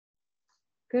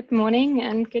Good morning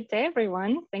and good day,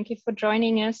 everyone. Thank you for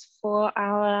joining us for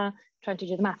our, trying to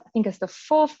do the math, I think it's the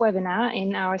fourth webinar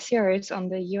in our series on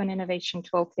the UN Innovation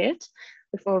Toolkit.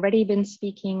 We've already been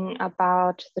speaking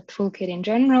about the toolkit in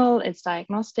general, its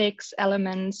diagnostics,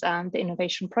 elements, the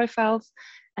innovation profiles.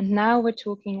 And now we're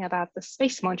talking about the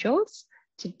space modules.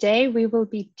 Today, we will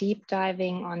be deep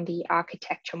diving on the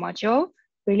architecture module,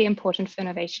 really important for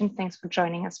innovation. Thanks for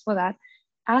joining us for that.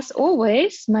 As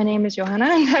always, my name is Johanna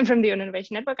and I'm from the UN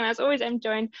Innovation Network. And as always, I'm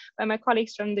joined by my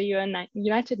colleagues from the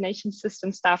United Nations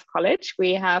System Staff College.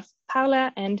 We have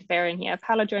Paula and Baron here.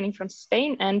 Paula joining from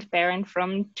Spain and Baron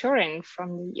from Turin,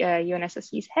 from the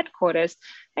UNSSC's headquarters.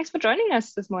 Thanks for joining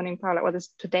us this morning, Paula, or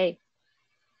today.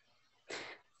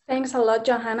 Thanks a lot,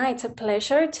 Johanna. It's a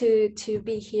pleasure to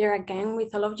be here again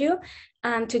with all of you.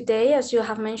 And today, as you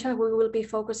have mentioned, we will be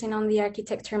focusing on the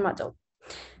architecture model.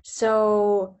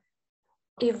 So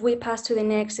if we pass to the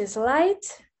next slide,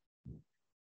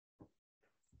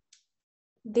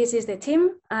 this is the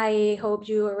team. I hope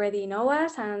you already know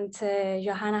us, and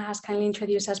Johanna has kindly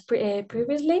introduced us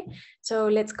previously. So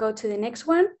let's go to the next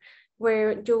one,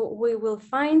 where we will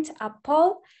find a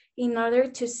poll in order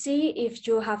to see if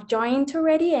you have joined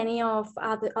already any of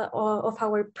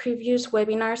our previous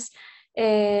webinars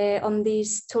on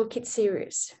this toolkit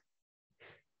series.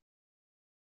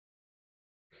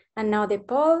 And now the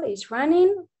poll is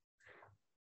running.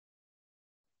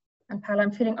 And Paula,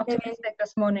 I'm feeling optimistic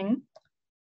this morning.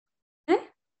 Eh?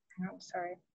 Oh,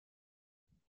 sorry.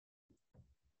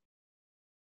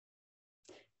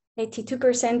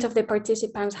 82% of the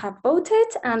participants have voted,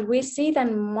 and we see that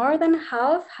more than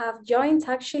half have joined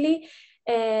actually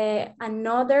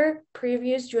another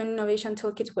previous UN Innovation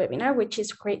Toolkit webinar, which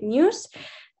is great news.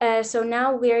 So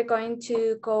now we are going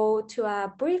to go to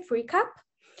a brief recap.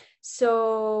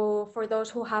 So for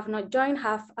those who have not joined,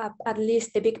 have at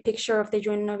least the big picture of the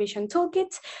UN Innovation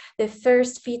Toolkit. The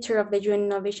first feature of the UN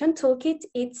Innovation Toolkit,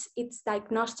 it's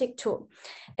diagnostic tool.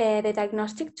 The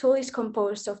diagnostic tool is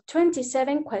composed of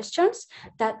 27 questions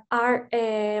that are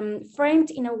framed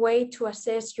in a way to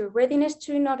assess your readiness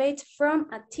to innovate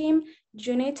from a team,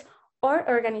 unit, or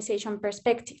organization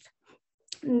perspective.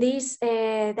 This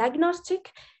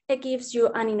diagnostic gives you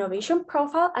an innovation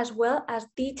profile as well as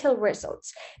detailed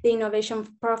results. The innovation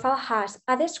profile has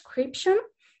a description,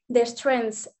 the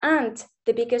strengths and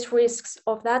the biggest risks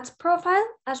of that profile,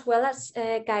 as well as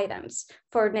guidance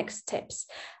for next steps.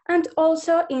 And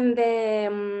also in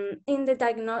the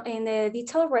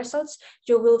detailed results,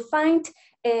 you will find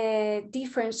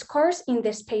different scores in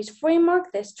the space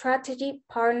framework, the strategy,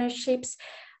 partnerships,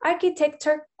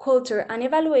 architecture, culture, and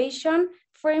evaluation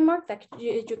framework that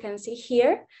you can see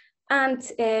here. And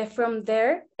from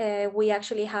there, we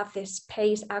actually have the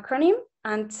SPACE acronym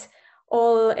and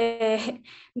all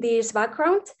this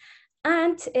background.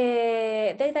 And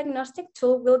the diagnostic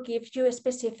tool will give you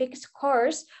specific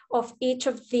scores of each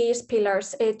of these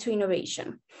pillars to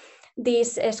innovation.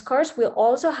 These scores will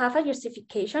also have a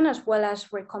justification as well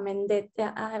as recommended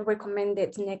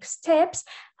next steps.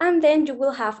 And then you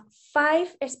will have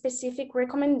 5 specific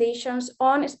recommendations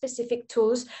on specific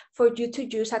tools for you to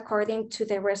use according to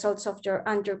the results of your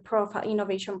profile,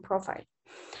 innovation profile.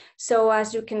 So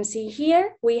as you can see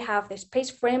here, we have the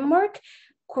SPACE framework,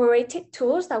 curated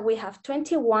tools that we have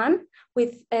 21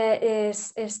 with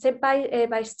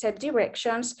step-by-step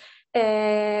directions,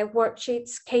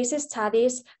 worksheets, case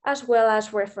studies, as well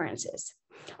as references.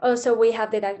 Also, we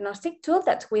have the diagnostic tool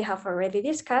that we have already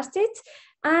discussed it.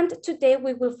 And today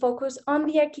we will focus on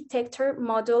the architecture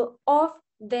model of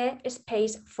the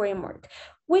SPACE framework,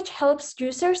 which helps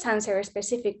users answer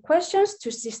specific questions to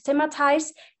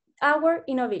systematize our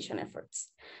innovation efforts.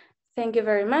 Thank you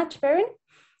very much, Baron.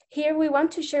 Here we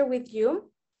want to share with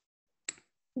you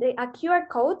a QR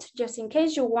code, just in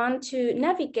case you want to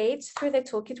navigate through the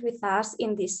toolkit with us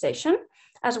in this session,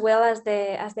 as well as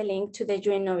the link to the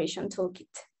UN Innovation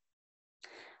Toolkit.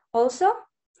 Also,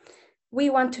 we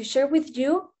want to share with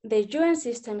you the UN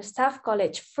System Staff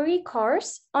College free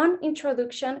course on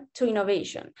Introduction to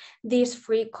Innovation. This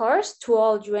free course to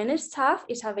all UN staff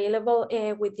is available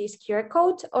with this QR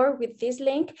code or with this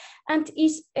link, and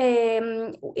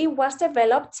it was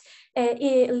developed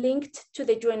linked to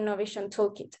the UN Innovation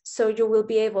Toolkit. So you will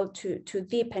be able to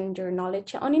deepen your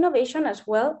knowledge on innovation as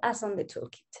well as on the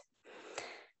toolkit.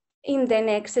 In the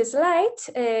next slide,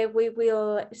 we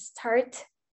will start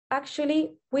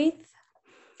actually with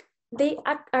the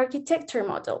architecture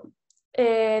model,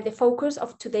 the focus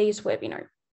of today's webinar.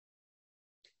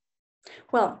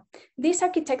 Well, this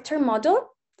architecture model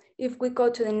if we go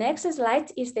to the next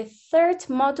slide, is the third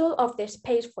module of the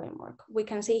space framework. We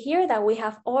can see here that we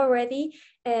have already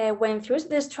went through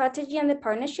the strategy and the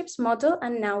partnerships model,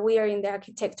 and now we are in the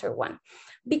architecture one,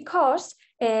 because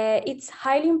it's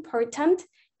highly important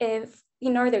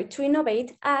in order to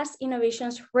innovate, as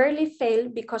innovations rarely fail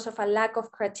because of a lack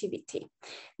of creativity.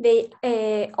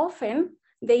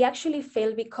 They actually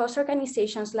fail because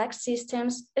organizations lack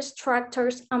systems,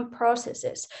 structures, and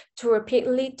processes to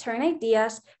repeatedly turn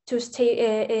ideas to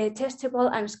testable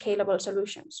and scalable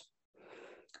solutions.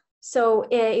 So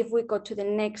if we go to the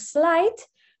next slide,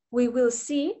 we will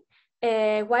see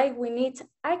why we need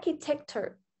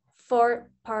architecture for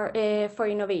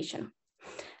innovation.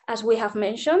 As we have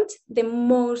mentioned, the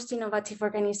most innovative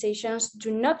organizations do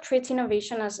not treat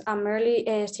innovation as a merely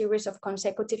series of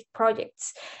consecutive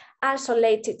projects,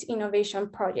 isolated innovation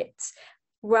projects.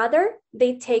 Rather,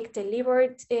 they take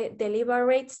deliberate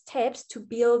steps to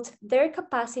build their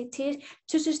capacity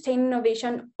to sustain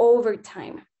innovation over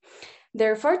time.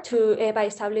 Therefore, by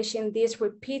establishing these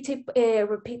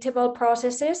repeatable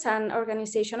processes and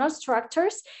organizational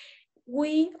structures,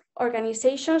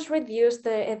 organizations reduce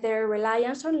their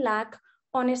reliance on lack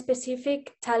on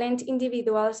specific talent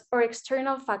individuals or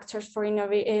external factors for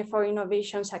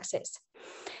innovation success.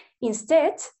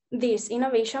 Instead, this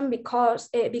innovation becomes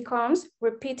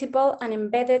repeatable and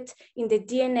embedded in the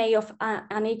DNA of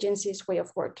an agency's way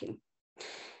of working.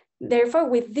 Therefore,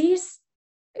 with this,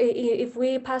 if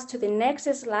we pass to the next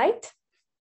slide,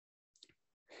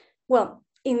 well,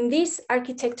 in this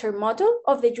architecture model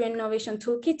of the UN Innovation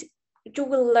Toolkit, you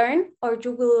will learn, or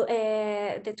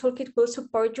the toolkit will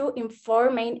support you in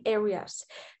 4 main areas.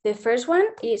 The first one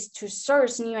is to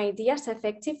source new ideas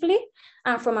effectively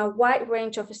and from a wide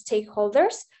range of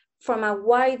stakeholders, from a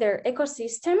wider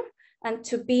ecosystem, and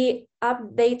to be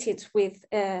updated with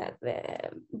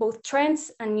both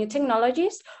trends and new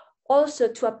technologies. Also,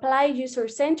 to apply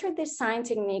user-centered design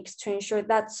techniques to ensure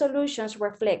that solutions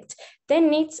reflect the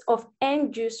needs of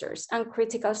end users and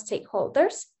critical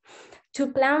stakeholders. To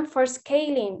plan for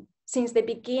scaling since the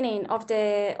beginning of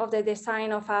the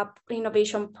design of an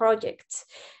innovation project,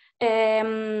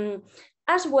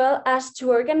 as well as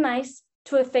to organize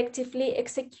to effectively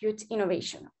execute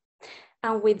innovation.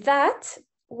 And with that,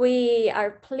 we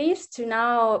are pleased to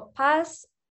now pass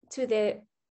to the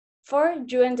 4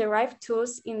 UN-derived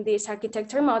tools in this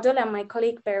architecture model, and my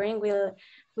colleague Bering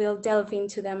will delve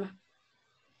into them.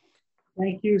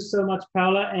 Thank you so much,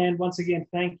 Paula. And once again,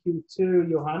 thank you to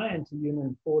Johanna and to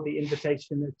UN for the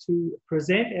invitation to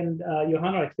present. And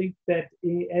Johanna, I think that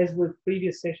as with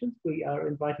previous sessions, we are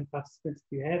inviting participants,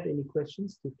 if you have any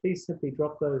questions, to please simply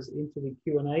drop those into the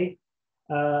Q&A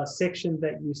section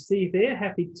that you see there.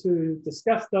 Happy to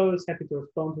discuss those, happy to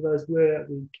respond to those. Where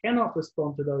we cannot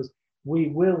respond to those, we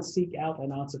will seek out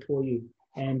an answer for you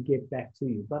and get back to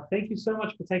you. But thank you so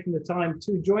much for taking the time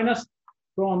to join us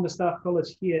from the Staff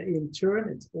College here in Turin.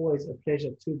 It's always a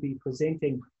pleasure to be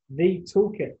presenting the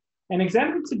toolkit. And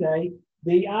examining today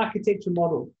the architecture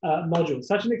module,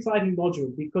 such an exciting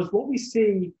module, because what we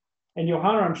see, and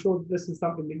Johanna, I'm sure this is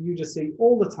something that you just see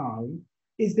all the time,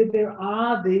 is that there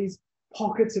are these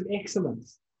pockets of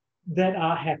excellence that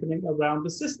are happening around the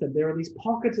system. There are these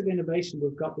pockets of innovation.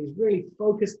 We've got these really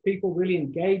focused people, really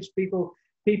engaged people,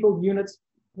 units,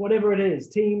 whatever it is,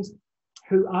 teams,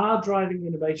 who are driving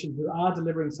innovation, who are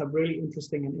delivering some really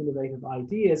interesting and innovative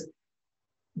ideas,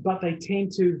 but they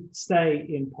tend to stay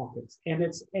in pockets.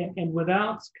 And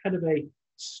without kind of a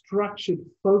structured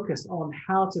focus on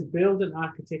how to build an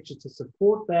architecture to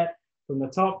support that from the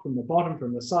top, from the bottom,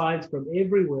 from the sides, from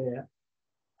everywhere,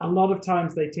 a lot of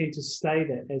times they tend to stay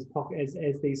there as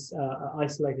these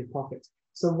isolated pockets.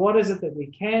 So what is it that we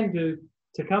can do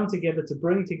to come together, to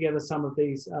bring together some of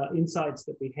these insights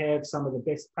that we have, some of the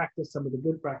best practice, some of the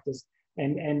good practice,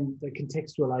 and the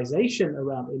contextualization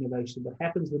around innovation that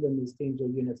happens within these teams or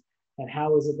units, and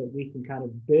how is it that we can kind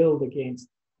of build against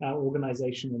our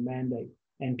organizational mandate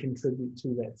and contribute to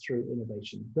that through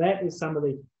innovation. That is some of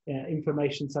the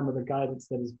information, some of the guidance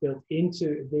that is built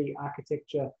into the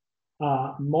architecture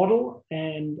model.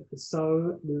 And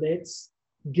so let's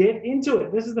get into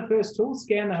it. This is the first tool,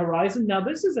 Scan the Horizon. Now,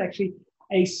 this is actually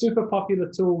a super popular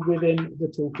tool within the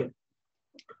toolkit.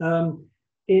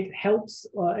 It helps,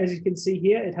 as you can see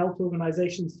here, it helps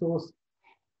organizations source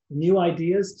new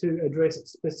ideas to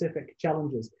address specific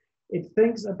challenges. It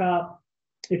thinks about,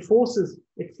 it forces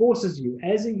you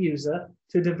as a user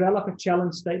to develop a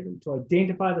challenge statement, to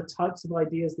identify the types of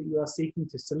ideas that you are seeking,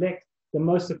 to select the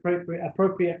most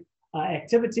appropriate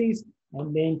activities,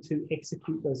 and then to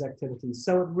execute those activities.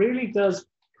 So it really does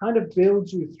kind of build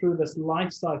you through this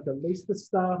life cycle, at least the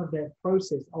start of that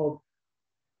process of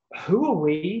who are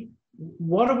we,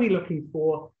 what are we looking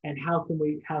for, and how can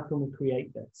we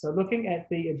create that? So looking at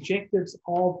the objectives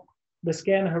of the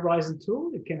Scan the Horizon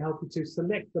tool, it can help you to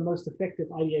select the most effective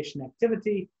ideation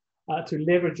activity to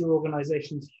leverage your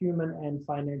organization's human and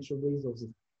financial resources.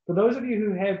 For those of you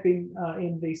who have been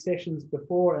in these sessions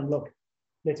before, and look,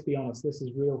 let's be honest, this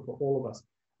is real for all of us.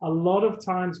 A lot of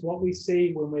times what we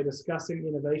see when we're discussing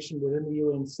innovation within the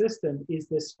UN system is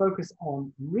this focus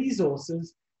on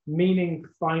resources, meaning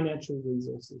financial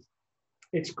resources.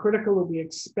 It's critical that we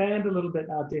expand a little bit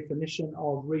our definition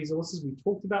of resources. We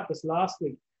talked about this last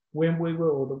week when we were,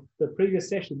 or the previous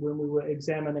session, when we were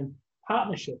examining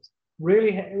partnerships,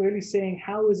 really seeing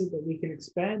how is it that we can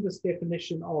expand this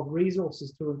definition of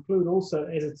resources to include also,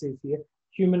 as it says here,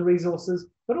 human resources,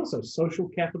 but also social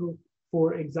capital,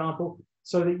 for example,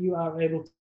 so that you are able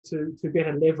to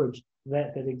better leverage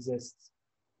that exists.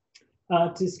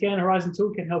 To Scan Horizon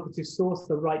tool can help you to source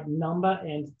the right number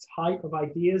and type of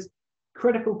ideas.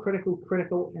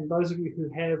 Critical. And those of you who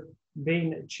have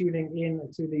been tuning in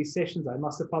to these sessions, I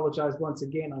must apologize once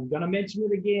again. I'm going to mention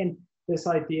it again, this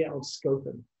idea of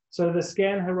scoping. So the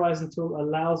Scan Horizon tool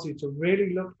allows you to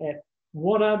really look at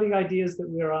what are the ideas that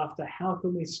we're after, how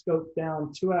can we scope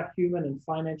down to our human and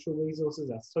financial resources,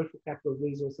 our social capital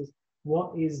resources,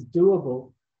 what is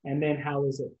doable, and then how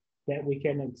is it that we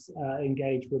can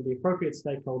engage with the appropriate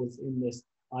stakeholders in this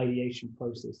ideation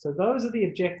process. So those are the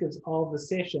objectives of the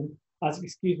session, of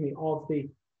the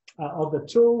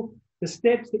tool. The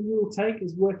steps that you will take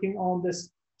is working on this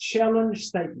challenge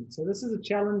statement. So this is a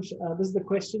challenge. This is the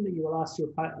question that you will ask your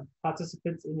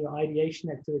participants in your ideation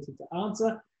activity to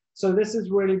answer. So this is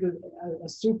really a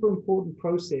super important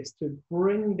process to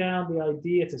bring down the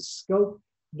idea, to scope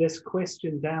this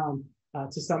question down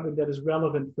to something that is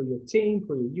relevant for your team,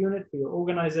 for your unit, for your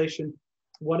organization,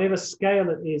 whatever scale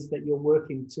it is that you're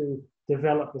working to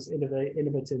develop this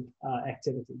innovative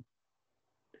activity.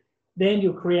 Then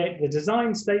you'll create the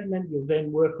design statement. You'll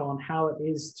then work on how it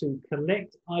is to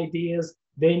collect ideas.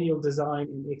 Then you'll design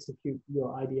and execute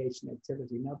your ideation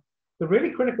activity. Now, the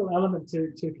really critical element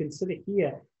to consider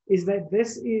here is that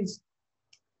this is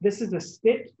a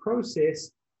stepped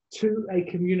process to a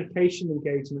communication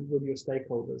engagement with your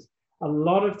stakeholders. A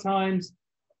lot of times,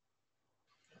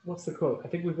 what's the quote? I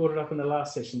think we brought it up in the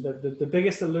last session. The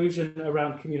biggest illusion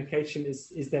around communication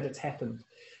is that it's happened.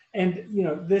 And you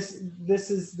know, this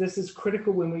is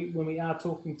critical when we are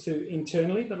talking to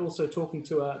internally, but also talking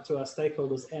to our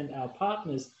stakeholders and our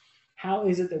partners. How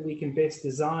is it that we can best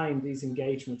design these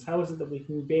engagements? How is it that we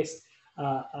can best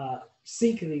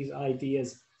seek these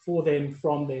ideas for them,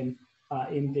 from them,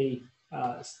 in the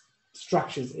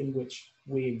structures in which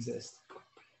we exist?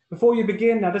 Before you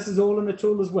begin, now this is all in the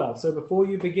tool as well. So before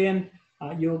you begin,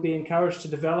 you'll be encouraged to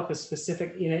develop a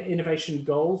specific innovation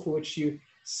goal for which you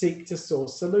seek to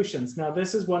source solutions. Now,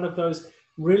 this is one of those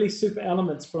really super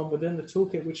elements from within the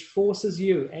toolkit, which forces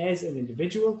you as an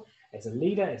individual, as a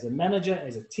leader, as a manager,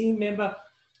 as a team member,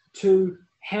 to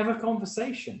have a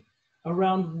conversation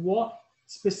around what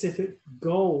specific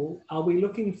goal are we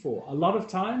looking for. A lot of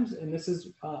times, and this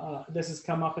has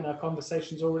come up in our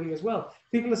conversations already as well,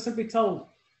 people are simply told,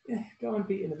 go and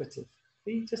be innovative.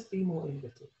 Just be more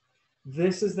innovative.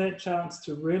 This is that chance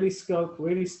to really scope,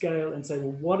 really scale, and say,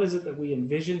 well, what is it that we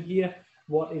envision here?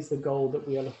 What is the goal that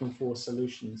we are looking for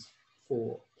solutions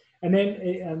for? And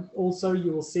then also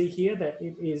you will see here that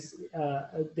it is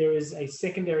there is a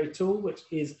secondary tool which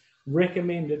is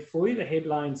recommended for you, the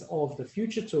Headlines of the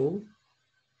Future tool.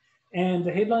 And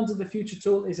the Headlines of the Future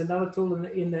tool is another tool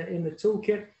in the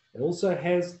toolkit. It also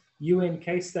has UN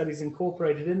case studies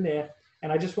incorporated in there.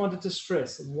 And I just wanted to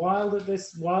stress, while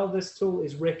this tool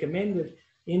is recommended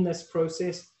in this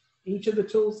process, each of the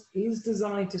tools is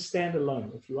designed to stand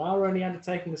alone. If you are only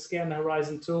undertaking the Scan the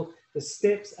Horizon tool, the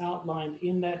steps outlined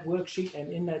in that worksheet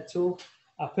and in that tool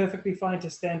are perfectly fine to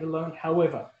stand alone.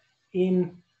 However,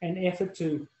 in an effort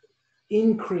to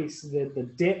increase the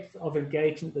depth of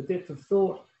engagement, the depth of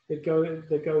thought that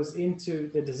goes into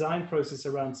the design process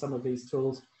around some of these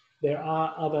tools, there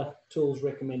are other tools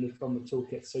recommended from the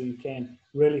toolkit, so you can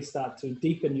really start to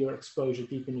deepen your exposure,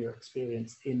 deepen your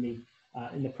experience in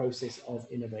the process of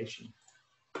innovation.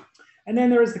 And then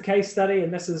there is the case study,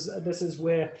 and this is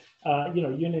where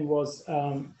UN was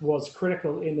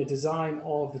critical in the design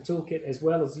of the toolkit, as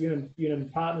well as UN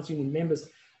partners, UN members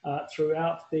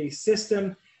throughout the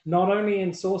system, not only in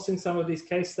sourcing some of these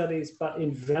case studies, but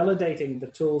in validating the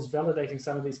tools, validating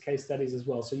some of these case studies as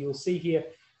well. So you'll see here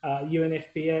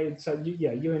UNFPA, so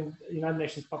yeah, United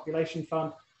Nations Population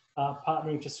Fund,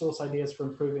 partnering to source ideas for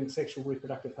improving sexual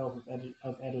reproductive health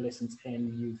of adolescents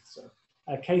and youth. So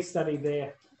a case study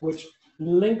there, which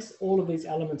links all of these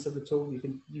elements of the tool.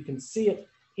 You can see it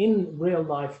in real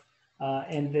life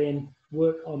and then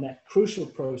work on that crucial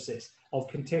process of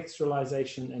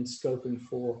contextualization and scoping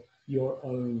for your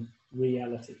own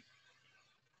reality.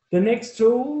 The next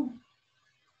tool,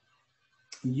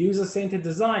 user-centered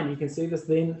design. You can see this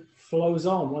then flows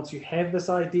on. Once you have this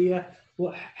idea,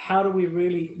 well, how do we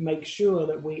really make sure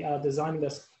that we are designing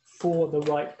this for the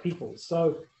right people?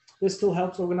 So this tool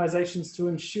helps organizations to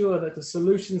ensure that the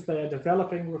solutions they are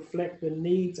developing reflect the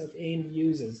needs of end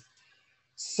users.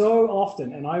 So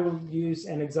often, and I will use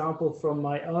an example from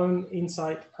my own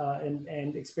insight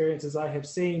and experiences I have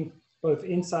seen both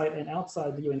inside and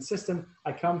outside the UN system.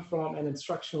 I come from an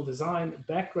instructional design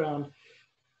background.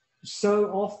 So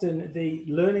often the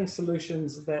learning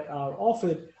solutions that are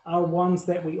offered are ones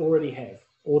that we already have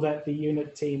or that the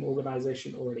unit team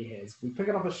organization already has. We pick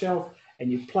it off a shelf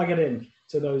and you plug it in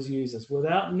to those users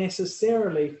without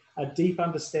necessarily a deep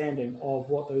understanding of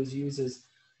what those users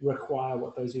require,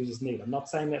 what those users need. I'm not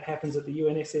saying that happens at the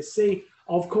UNSSC,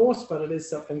 of course, but it is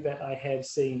something that I have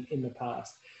seen in the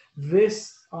past.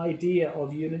 This idea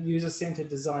of user-centered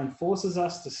design forces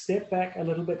us to step back a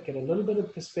little bit, get a little bit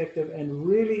of perspective, and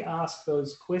really ask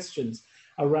those questions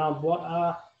around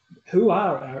who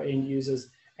are our end users,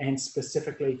 and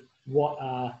specifically what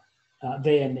are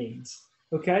their needs.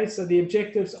 Okay, so the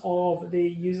objectives of the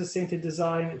user-centered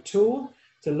design tool: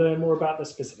 to learn more about the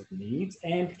specific needs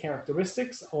and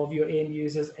characteristics of your end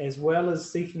users, as well as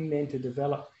seeking then to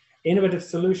develop innovative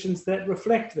solutions that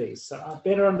reflect these. So a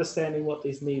better understanding what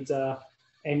these needs are,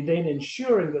 and then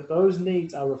ensuring that those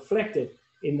needs are reflected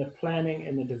in the planning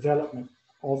and the development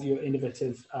of your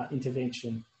innovative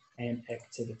intervention and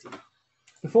activity.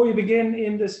 Before you begin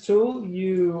in this tool,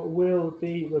 you will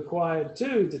be required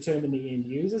to determine the end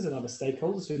users and other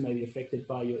stakeholders who may be affected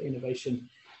by your innovation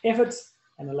efforts,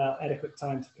 and allow adequate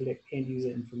time to collect end user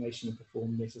information and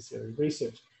perform necessary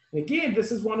research. And again,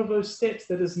 this is one of those steps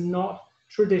that is not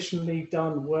traditionally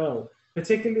done well,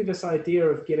 particularly this idea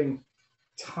of getting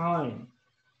time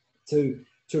to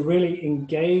really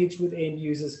engage with end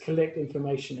users, collect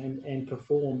information, and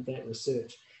perform that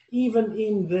research. Even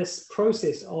in this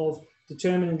process of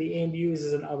determining the end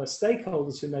users and other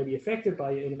stakeholders who may be affected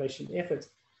by your innovation efforts,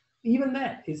 even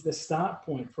that is the start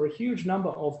point for a huge number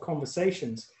of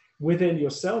conversations within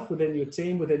yourself, within your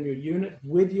team, within your unit,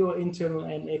 with your internal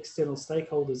and external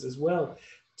stakeholders as well,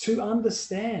 to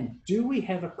understand, do we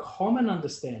have a common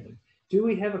understanding? Do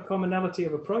we have a commonality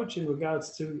of approach in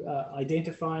regards to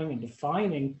identifying and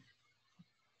defining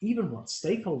even what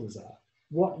stakeholders are,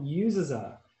 what users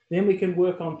are? Then we can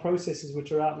work on processes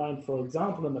which are outlined, for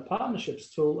example, in the partnerships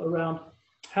tool around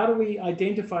how do we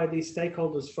identify these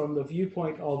stakeholders from the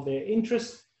viewpoint of their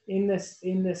interest in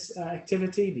this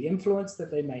activity, the influence that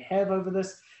they may have over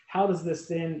this. How does this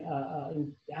then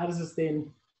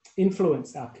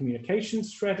influence our communication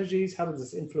strategies? How does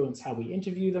this influence how we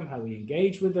interview them, how we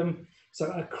engage with them? So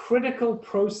a critical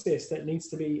process that needs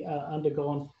to be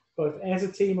undergone both as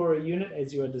a team or a unit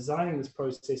as you are designing this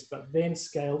process, but then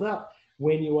scaled up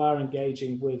when you are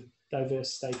engaging with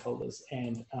diverse stakeholders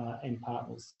and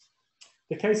partners.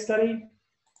 The case study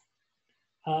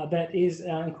that is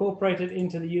incorporated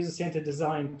into the user-centered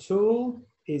design tool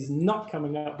is not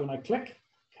coming up when I click.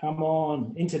 Come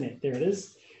on, internet, there it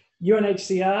is.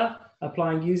 UNHCR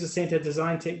applying user-centered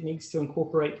design techniques to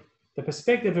incorporate the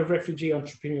perspective of refugee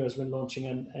entrepreneurs when launching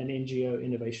an NGO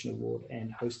Innovation Award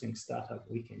and hosting startup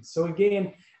weekends. So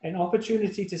again, an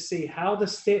opportunity to see how the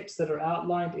steps that are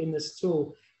outlined in this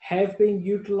tool have been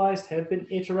utilized, have been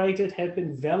iterated, have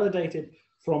been validated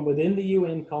from within the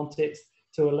UN context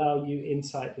to allow you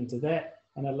insight into that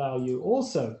and allow you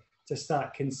also to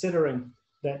start considering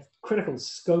that critical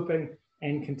scoping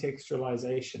and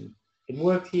contextualization. It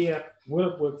worked here, will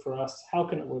it work for us? How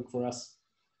can it work for us?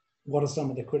 What are some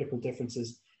of the critical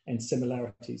differences and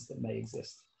similarities that may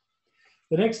exist?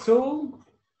 The next tool.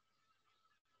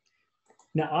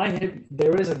 Now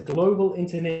there is a global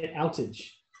internet outage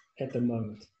at the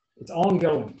moment. It's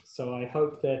ongoing, so I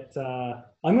hope that,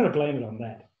 I'm gonna blame it on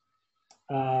that.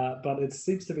 But it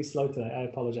seems to be slow today, I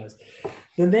apologize.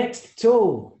 The next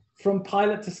tool, from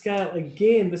pilot to scale,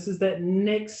 again, this is that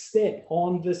next step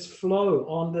on this flow,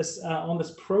 on this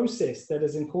process that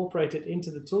is incorporated into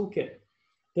the toolkit.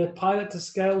 The pilot to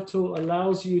scale tool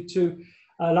allows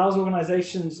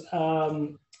organizations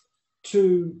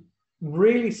to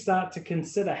really start to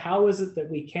consider how is it that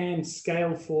we can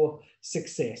scale for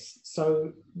success.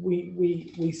 So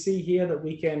we see here that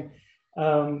we can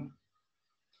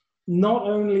not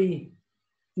only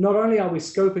are we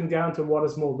scoping down to what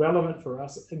is more relevant for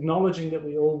us, acknowledging that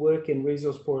we all work in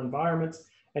resource poor environments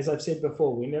as I've said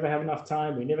before, we never have enough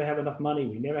time, we never have enough money,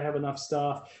 we never have enough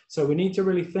staff. So we need to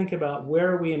really think about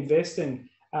where are we investing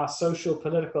our social,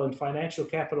 political, and financial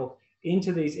capital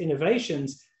into these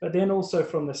innovations, but then also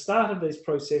from the start of these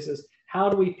processes, how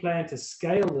do we plan to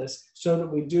scale this so that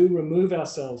we do remove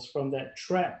ourselves from that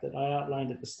trap that I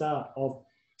outlined at the start of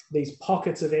these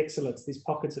pockets of excellence, these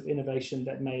pockets of innovation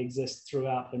that may exist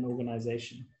throughout an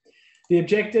organization. The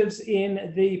objectives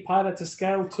in the pilot to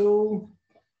scale tool,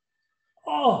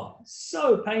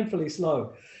 so painfully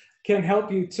slow, can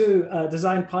help you to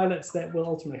design pilots that will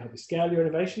ultimately help you scale your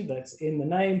innovation, that's in the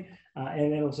name,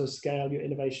 and then also scale your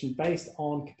innovation based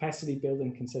on capacity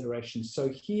building considerations. So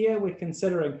here we're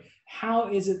considering how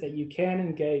is it that you can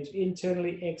engage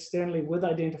internally, externally with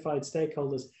identified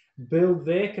stakeholders, build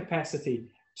their capacity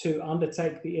to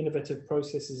undertake the innovative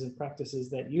processes and practices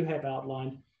that you have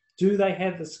outlined. Do they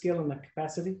have the skill and the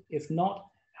capacity? If not,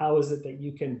 how is it that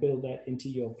you can build that into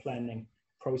your planning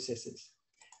processes?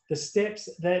 The steps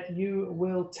that you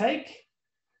will take: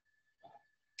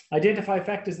 identify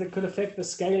factors that could affect the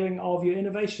scaling of your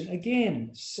innovation. Again,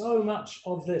 so much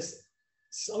of this,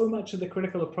 so much of the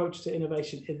critical approach to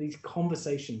innovation is these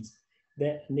conversations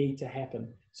that need to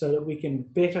happen so that we can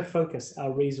better focus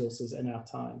our resources and our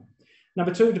time.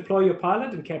 Number two, deploy your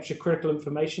pilot and capture critical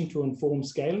information to inform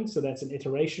scaling. So that's an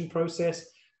iteration process.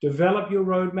 Develop your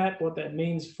roadmap, what that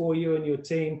means for you and your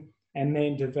team, and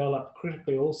then develop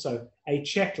critically also a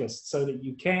checklist so that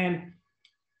you can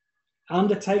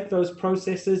undertake those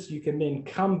processes. You can then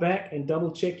come back and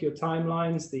double check your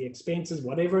timelines, the expenses,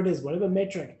 whatever it is, whatever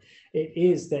metric it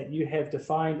is that you have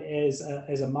defined as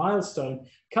a milestone.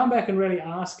 Come back and really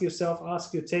ask yourself,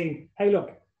 ask your team, hey,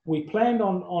 look, we planned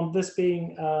on this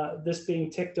being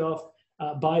ticked off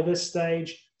by this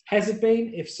stage. Has it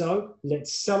been? If so,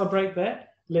 let's celebrate that.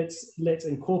 Let's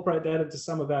incorporate that into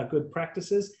some of our good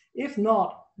practices. If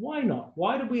not, why not?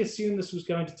 Why did we assume this was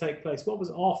going to take place? What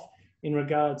was off in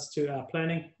regards to our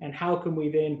planning, and how can we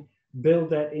then build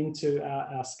that into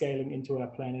our scaling, into our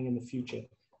planning in the future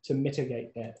to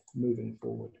mitigate that moving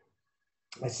forward?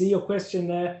 I see your question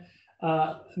there,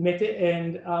 Mette,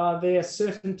 and are there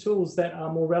certain tools that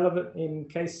are more relevant in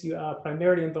case you are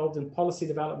primarily involved in policy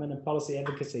development and policy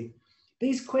advocacy?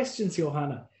 These questions,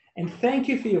 Johanna, and thank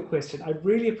you for your question. I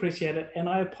really appreciate it, and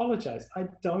I apologize. I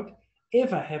don't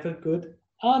ever have a good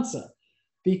answer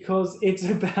because it's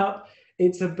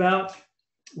about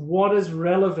what is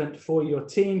relevant for your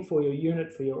team, for your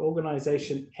unit, for your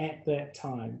organization at that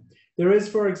time. There is,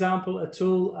 for example, a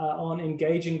tool on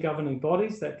engaging governing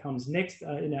bodies that comes next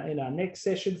in our next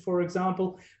session, for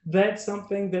example. That's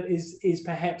something that is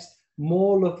perhaps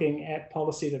more looking at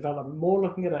policy development, more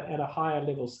looking at a higher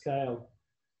level scale.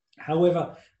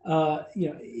 However,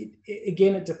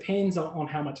 again, it depends on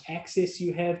how much access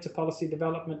you have to policy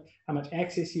development, how much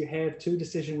access you have to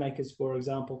decision makers, for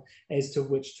example, as to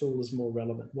which tool is more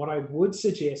relevant. What I would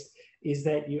suggest is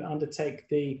that you undertake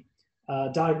the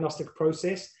diagnostic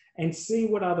process and see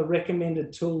what are the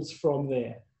recommended tools from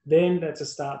there. Then that's a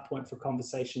start point for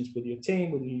conversations with your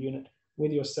team, with your unit,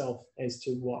 with yourself as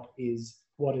to what is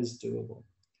doable.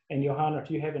 And Johanna, if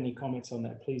you have any comments on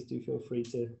that, please do feel free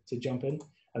to jump in.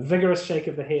 A vigorous shake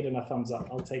of the head and a thumbs up.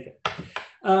 I'll take it.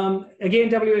 Again,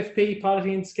 WFP,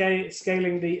 piloting and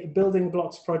scaling the Building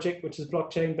Blocks project, which is a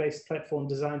blockchain-based platform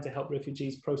designed to help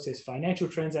refugees process financial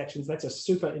transactions. That's a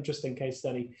super interesting case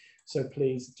study, so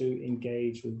please do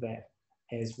engage with that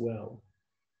as well.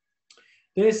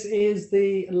 This is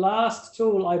the last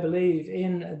tool, I believe,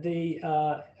 in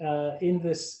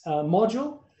this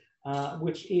module,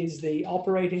 which is the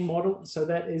operating model. So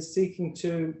that is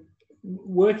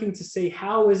working to see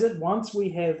how is it, once we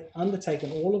have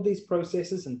undertaken all of these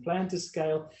processes and plan to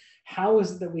scale, how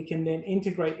is it that we can then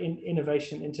integrate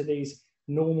innovation into these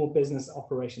normal business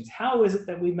operations? How is it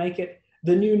that we make it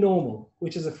the new normal,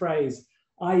 which is a phrase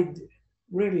I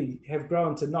really have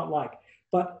grown to not like,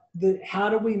 but how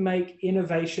do we make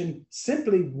innovation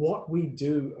simply what we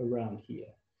do around here?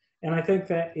 And I think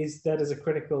that is a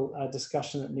critical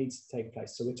discussion that needs to take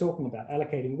place. So we're talking about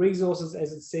allocating resources,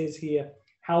 as it says here.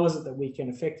 How is it that we can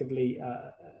effectively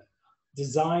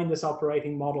design this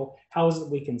operating model? How is it that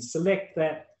we can select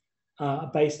that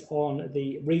based on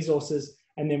the resources?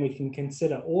 And then we can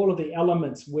consider all of the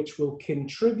elements which will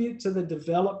contribute to the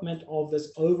development of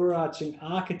this overarching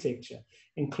architecture,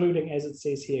 including, as it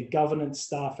says here, governance,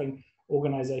 staffing,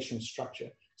 organizational structure.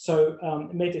 So,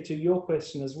 Mette, to your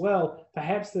question as well,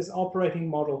 perhaps this operating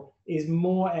model is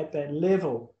more at that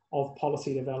level of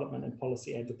policy development and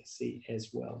policy advocacy as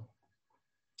well.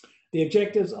 The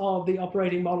objectives of the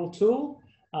operating model tool,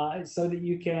 so that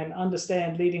you can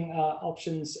understand leading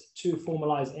options to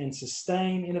formalize and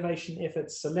sustain innovation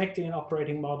efforts, selecting an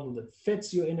operating model that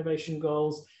fits your innovation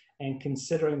goals, and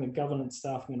considering the governance,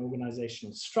 staffing, and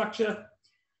organizational structure.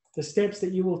 The steps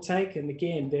that you will take, and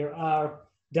again, there's a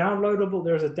downloadable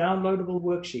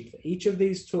worksheet for each of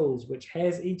these tools, which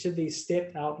has each of these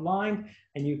steps outlined,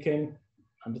 and you can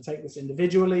undertake this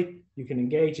individually. You can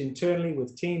engage internally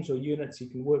with teams or units. You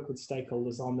can work with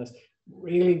stakeholders on this.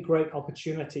 Really great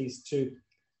opportunities to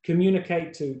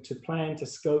communicate, to plan, to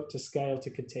scope, to scale, to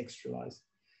contextualize.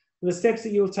 The steps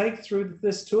that you'll take through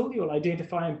this tool, you'll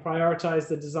identify and prioritize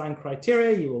the design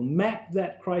criteria. You will map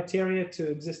that criteria to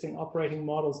existing operating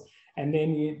models, and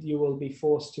then you will be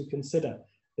forced to consider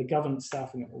the governance,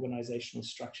 staffing, and organizational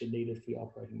structure needed for your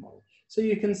operating model. So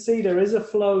you can see there is a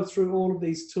flow through all of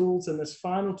these tools, and this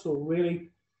final tool really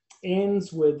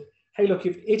ends with, hey, look,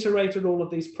 you've iterated all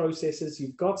of these processes,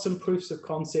 you've got some proofs of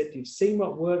concept, you've seen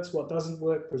what works, what doesn't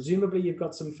work, presumably you've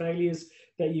got some failures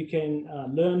that you can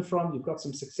learn from, you've got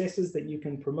some successes that you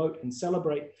can promote and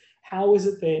celebrate. How is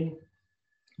it then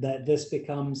that this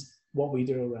becomes what we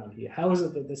do around here? How is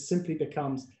it that this simply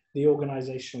becomes the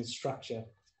organizational structure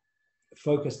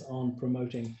focused on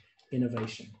promoting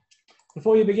innovation?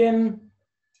 Before you begin,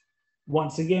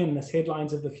 once again, this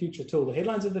Headlines of the Future tool. The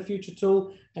Headlines of the Future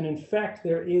tool, and in fact,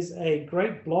 there is a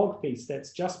great blog piece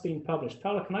that's just been published.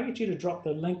 Paula, can I get you to drop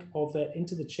the link of that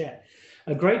into the chat?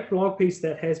 A great blog piece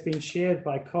that has been shared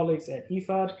by colleagues at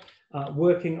IFAD,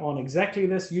 working on exactly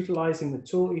this, utilizing the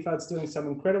tool. IFAD's doing some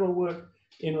incredible work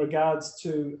in regards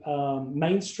to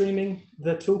mainstreaming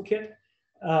the toolkit.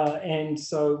 And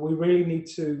so we really need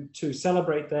to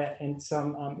celebrate that, and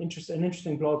an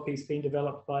interesting blog piece being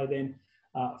developed by them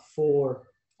for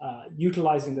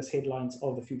utilizing this Headlines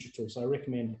of the Future tool. So I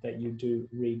recommend that you do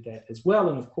read that as well.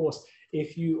 And of course,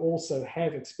 if you also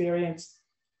have experience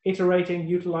iterating,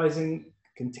 utilizing,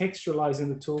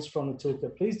 contextualizing the tools from the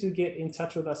toolkit, please do get in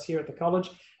touch with us here at the college,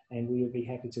 and we will be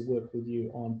happy to work with you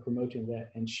on promoting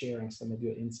that and sharing some of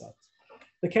your insights.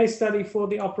 The case study for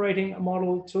the operating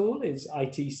model tool is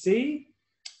ITC,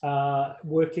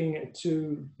 working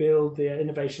to build their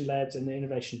innovation labs and the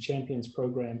innovation champions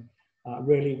program,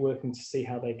 really working to see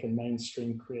how they can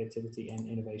mainstream creativity and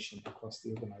innovation across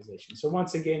the organization. So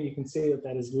once again, you can see that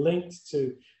that is linked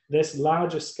to this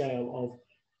larger scale of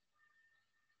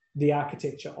the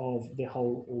architecture of the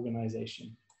whole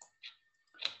organization.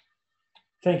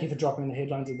 Thank you for dropping the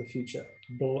Headlines of the Future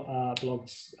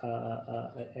blog's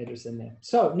address in there.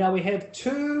 So now we have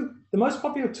the most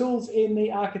popular tools in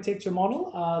the architecture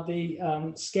model are the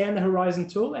Scan the Horizon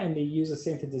tool and the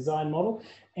User-Centered Design model.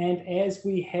 And as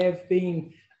we have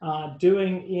been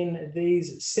doing in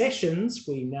these sessions,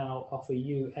 we now offer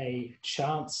you a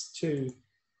chance to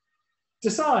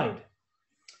decide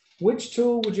which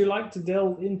tool would you like to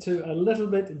delve into a little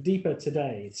bit deeper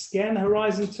today? Scan the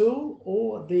Horizon tool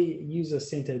or the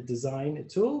User-Centered Design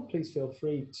tool? Please feel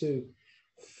free to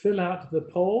fill out the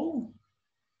poll.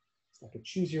 It's like a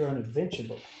choose your own adventure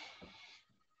book.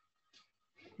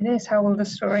 It is. How will the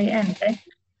story end, eh?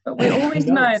 But we always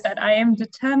know that I am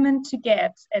determined to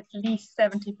get at least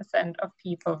 70% of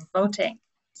people voting.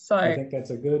 So I think that's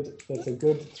a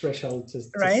good threshold to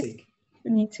seek. We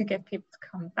need to get people to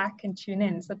come back and tune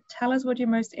in. So tell us what you're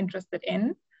most interested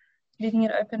in. Leaving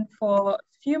it open for a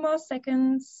few more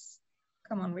seconds.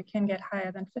 Come on, we can get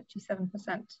higher than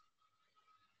 57%.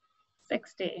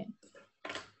 60.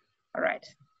 All right.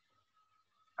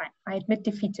 Fine. I admit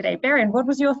defeat today. Baron, what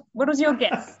was your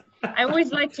guess? I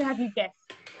always like to have you guess.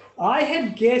 I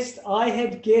had guessed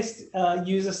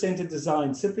user-centered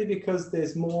design simply because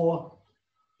it's more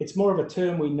of a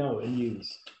term we know and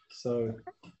use. So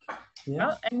yeah.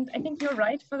 Well, and I think you're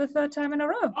right for the third time in a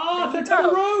row. Oh, third time in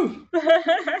a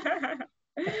row!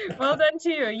 Well done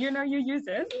to you. You know you use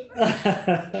it.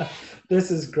 This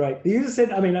is great. The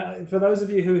user-centered, I mean, for those of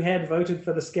you who had voted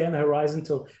for the Scan the Horizon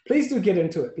tool, please do get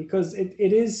into it because it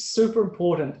is super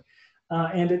important.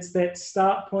 And it's that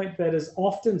start point that is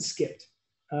often skipped.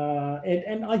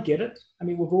 And I get it. I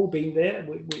mean, we've all been there.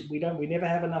 We never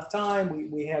have enough time.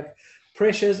 We have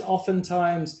pressures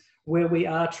oftentimes where we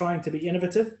are trying to be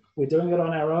innovative. We're doing it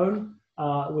on our own.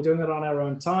 We're doing it on our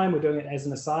own time. We're doing it as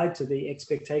an aside to the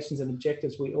expectations and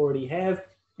objectives we already have.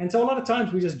 And so a lot of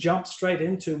times we just jump straight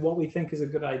into what we think is a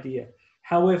good idea.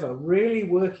 However, really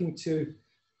working to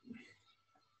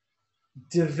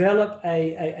develop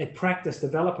a practice,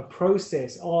 develop a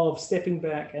process of stepping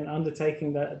back and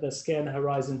undertaking the Scan the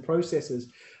Horizon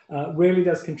processes really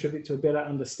does contribute to a better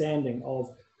understanding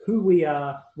of who we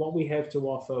are, what we have to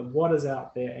offer, what is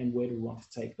out there, and where do we want to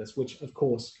take this, which of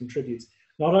course contributes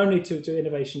not only to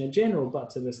innovation in general, but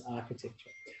to this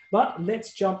architecture. But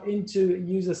let's jump into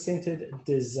user-centered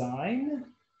design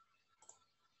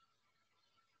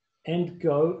and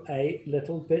go a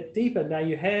little bit deeper. Now,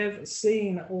 you have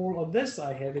seen all of this.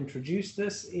 I have introduced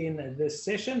this in this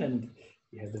session, and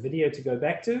you have the video to go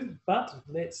back to, but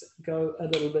let's go a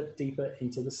little bit deeper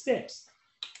into the steps.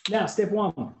 Now, step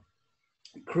one,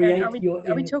 create Are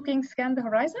we talking scan the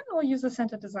horizon or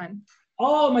user-centered design?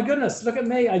 Oh my goodness, look at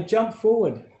me, I jumped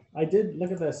forward. I did,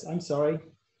 look at this, I'm sorry.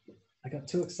 I got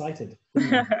too excited.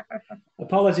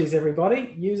 Apologies,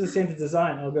 everybody. User-centered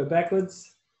design, I'll go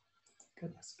backwards.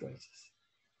 Goodness gracious.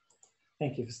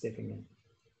 Thank you for stepping in.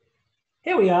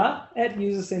 Here we are at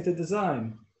user-centered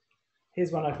design.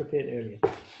 Here's one I prepared earlier.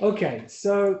 Okay,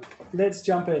 so let's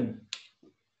jump in.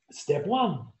 Step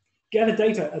one, gather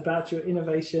data about your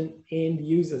innovation end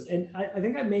users. And I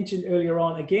think I mentioned earlier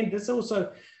on, again, this is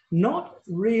also not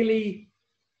really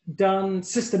done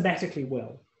systematically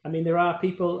well. I mean, there are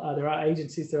people, there are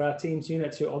agencies, there are teams,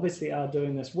 units who obviously are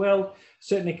doing this well.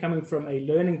 Certainly coming from a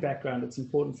learning background, it's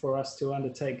important for us to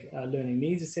undertake learning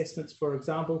needs assessments, for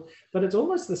example, but it's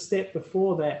almost the step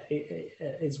before that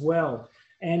as well.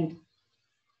 And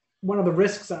one of the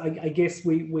risks I guess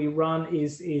we run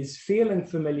is feeling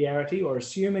familiarity or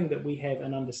assuming that we have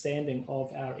an understanding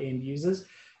of our end users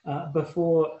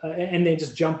before, and then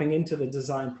just jumping into the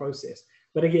design process.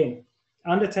 But again,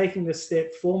 undertaking this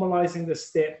step, formalizing this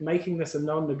step, making this a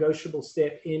non-negotiable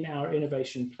step in our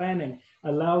innovation planning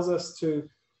allows us to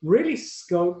really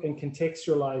scope and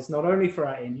contextualize not only for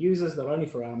our end users, not only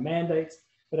for our mandates,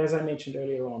 but as I mentioned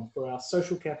earlier on, for our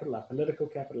social capital, our political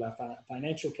capital, our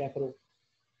financial capital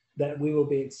that we will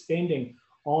be expending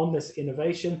on this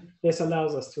innovation. This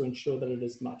allows us to ensure that it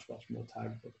is much, much more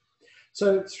targeted.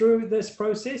 So through this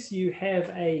process, you have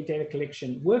a data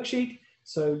collection worksheet.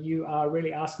 So you are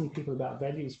really asking people about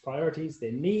values, priorities,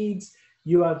 their needs.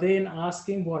 You are then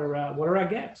asking what are our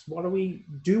gaps?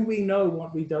 Do we know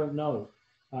what we don't know?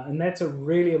 And that's a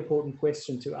really important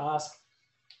question to ask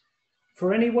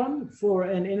for anyone, for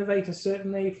an innovator,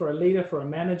 certainly, for a leader, for a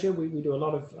manager. We do a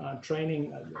lot of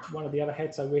training. One of the other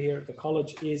hats I wear here at the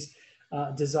college is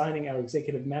designing our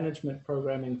executive management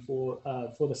programming for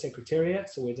the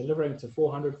Secretariat. So we're delivering to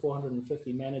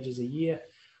 450 managers a year,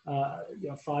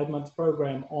 5-month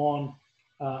program on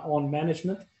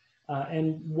management.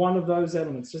 And one of those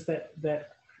elements, just that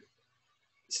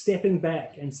stepping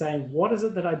back and saying, what is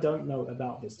it that I don't know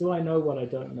about this? Do I know what I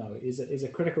don't know? Is a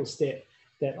critical step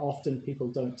that often people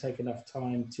don't take enough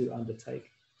time to undertake.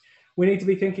 We need to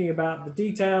be thinking about the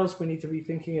details. We need to be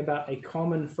thinking about a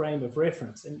common frame of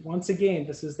reference. And once again,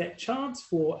 this is that chance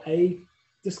for a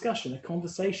discussion, a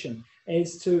conversation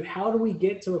as to how do we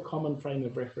get to a common frame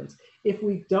of reference. If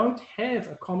we don't have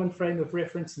a common frame of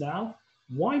reference now,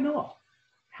 why not?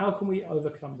 How can we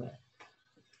overcome that?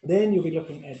 Then you'll be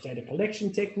looking at data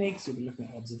collection techniques. You'll be looking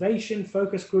at observation,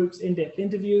 focus groups, in-depth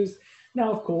interviews.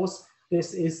 Now, of course,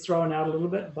 this is thrown out a little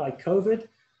bit by COVID.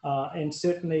 And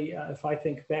certainly if I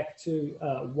think back to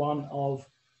one of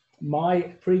my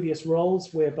previous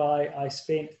roles whereby I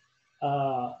spent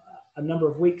a number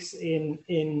of weeks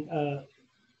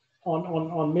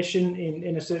on mission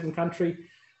in a certain country,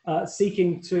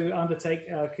 seeking to undertake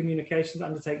communications,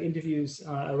 undertake interviews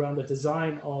around the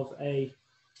design of a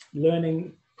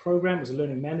learning program. It was a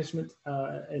learning management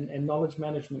and knowledge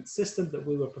management system that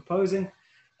we were proposing.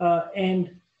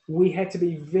 And we had to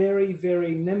be very,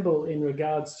 very nimble in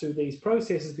regards to these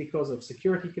processes because of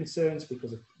security concerns,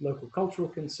 because of local cultural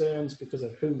concerns, because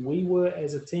of who we were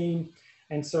as a team.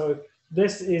 And so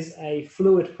this is a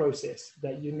fluid process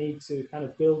that you need to kind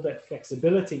of build that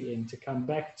flexibility in to come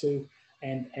back to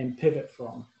and pivot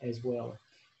from as well.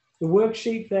 The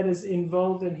worksheet that is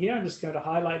involved in here, I'm just going to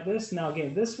highlight this. Now,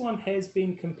 again, this one has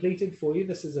been completed for you.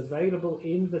 This is available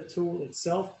in the tool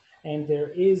itself. And there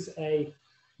is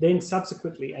then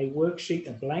subsequently a worksheet,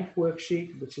 a blank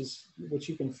worksheet, which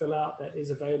you can fill out, that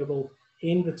is available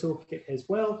in the toolkit as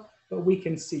well. But we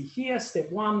can see here,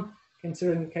 step one,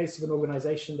 considering the case of an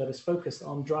organization that is focused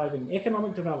on driving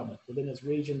economic development within its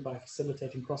region by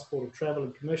facilitating cross-border travel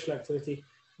and commercial activity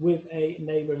with a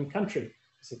neighboring country.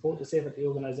 To support this effort, the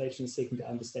organization is seeking to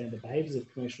understand the behaviors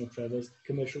of commercial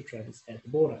travelers at the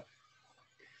border.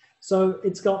 So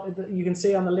it's got, you can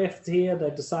see on the left here,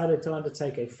 they've decided to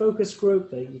undertake a focus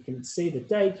group. You can see the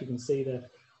date, you can see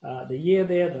the year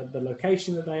there, the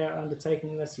location that they are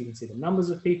undertaking this. You can see the numbers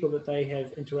of people that they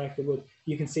have interacted with.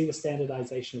 You can see the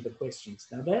standardization of the questions.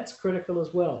 Now that's critical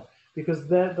as well, because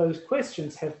those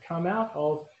questions have come out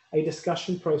of a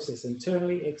discussion process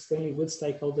internally, externally with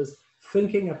stakeholders,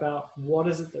 thinking about what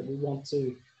is it that we want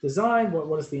to design,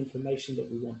 what is the information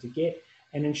that we want to get.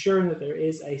 and ensuring that there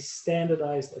is a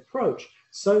standardized approach,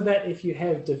 so that if you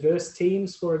have diverse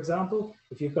teams, for example,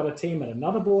 if you've got a team at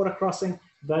another border crossing,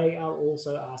 they are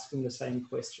also asking the same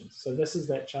questions. So this is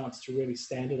that chance to really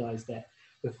standardize that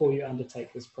before you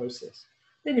undertake this process.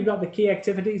 Then you've got the key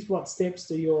activities. What steps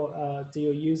do your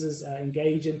users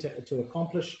engage in to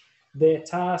accomplish their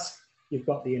task? You've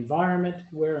got the environment,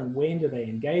 where and when do they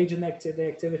engage in the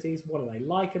activities? What do they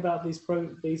like about these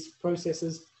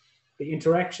processes? The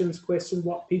interactions question,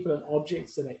 what people and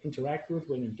objects do they interact with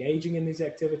when engaging in these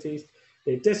activities?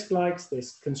 Their dislikes, their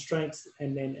constraints,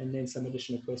 and then some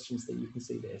additional questions that you can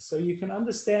see there. So you can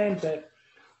understand that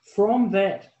from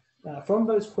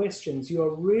those questions,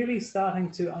 you're really starting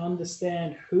to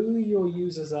understand who your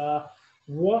users are,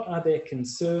 what are their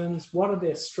concerns, what are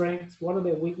their strengths, what are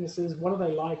their weaknesses, what do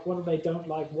they like, what do they don't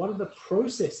like, what are the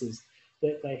processes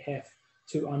that they have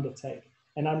to undertake.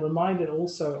 And I'm reminded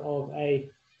also of a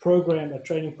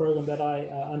training program that I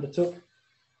undertook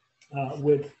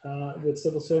with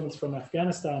civil servants from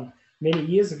Afghanistan many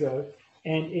years ago.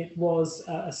 And it was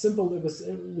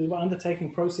we were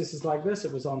undertaking processes like this.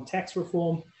 It was on tax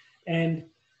reform. And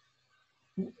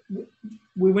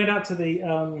we went out to the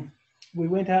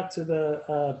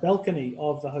balcony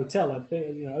of the hotel,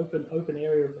 open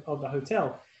area of the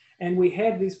hotel, and we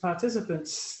had these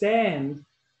participants stand.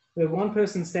 We had one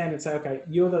person stand and say, "Okay,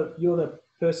 you're the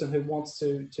person who wants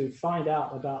to find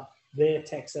out about their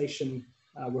taxation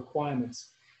requirements,"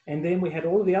 and then we had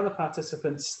all of the other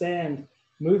participants stand,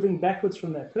 moving backwards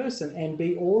from that person, and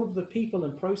be all of the people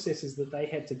and processes that they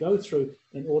had to go through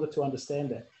in order to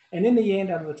understand that. And in the end,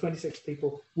 out of the 26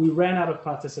 people, we ran out of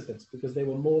participants because there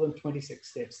were more than 26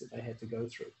 steps that they had to go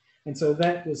through. And so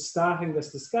that was starting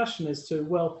this discussion as to,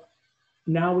 well,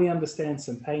 now we understand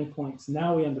some pain points.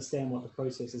 Now we understand what the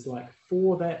process is like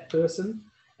for that person,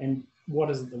 and what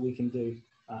is it that we can do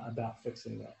about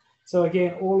fixing that. So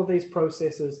again, all of these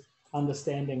processes,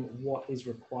 understanding what is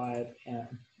required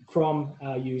from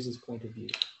our user's point of view.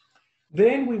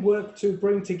 Then we work to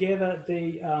bring together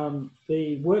the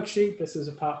worksheet. This is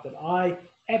a part that I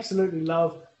absolutely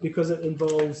love because it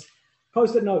involves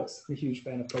Post-it notes. I'm a huge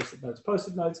fan of Post-it notes.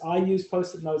 Post-it notes, I use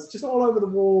Post-it notes just all over the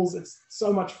walls. It's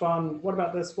so much fun. What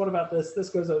about this? What about this? This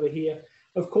goes over here.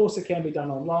 Of course, it can be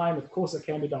done online. Of course, it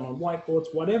can be done on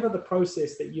whiteboards. Whatever the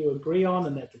process that you agree on,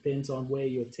 and that depends on where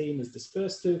your team is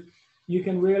dispersed to, you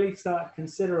can really start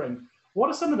considering what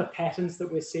are some of the patterns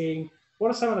that we're seeing? What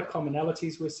are some of the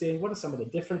commonalities we're seeing? What are some of the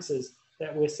differences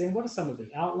that we're seeing? What are some of the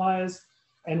outliers?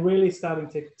 And really starting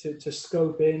to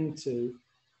scope into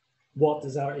what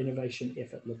does our innovation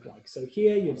effort look like. So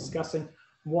here you're discussing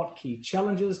what key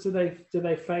challenges do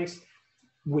they face,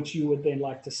 which you would then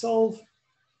like to solve.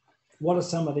 What are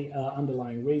some of the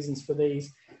underlying reasons for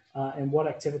these, and what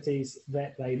activities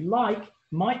that they like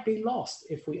might be lost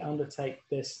if we undertake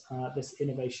this, this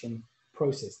innovation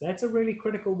process. That's a really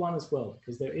critical one as well,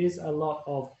 because there is a lot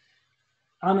of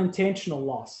unintentional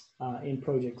loss in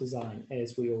project design,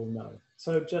 as we all know.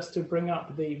 So just to bring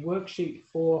up the worksheet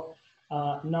for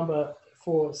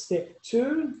step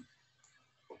 2.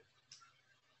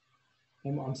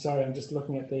 And I'm sorry, I'm just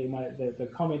looking at the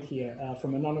comment here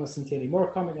from Anonymous Intending. More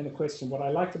a comment than a question. What I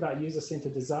liked about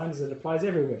user-centered design is it applies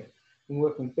everywhere. When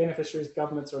working with beneficiaries,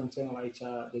 governments, or internal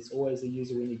HR, there's always a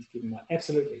user we need to keep in mind.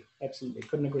 Absolutely, absolutely,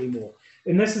 couldn't agree more.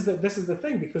 And this is the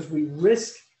thing, because we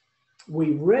risk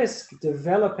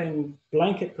developing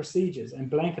blanket procedures and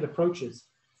blanket approaches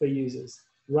for users,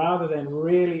 rather than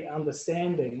really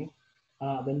understanding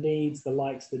the needs, the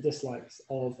likes, the dislikes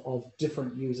of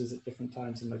different users at different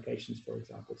times and locations, for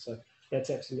example. So that's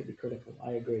absolutely critical.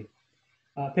 I agree.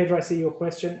 Pedro, I see your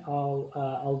question.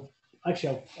 I'll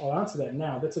answer that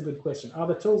now. That's a good question. Are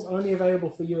the tools only available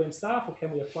for UN staff, or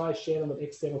can we apply, share them with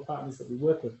external partners that we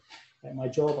work with? At my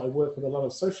job, I work with a lot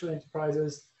of social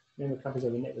enterprises, member companies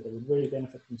over the network that would really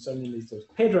benefit from so many of these tools.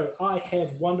 Pedro, I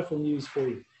have wonderful news for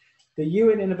you. The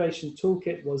UN Innovation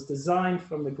Toolkit was designed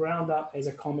from the ground up as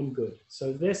a common good.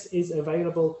 So this is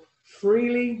available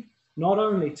freely, not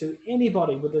only to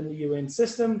anybody within the UN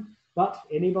system, but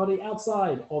anybody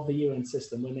outside of the UN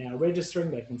system. When they are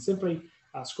registering, they can simply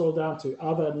scroll down to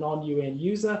other non-UN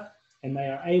user, and they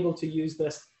are able to use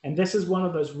this. And this is one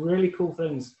of those really cool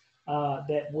things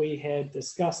that we had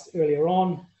discussed earlier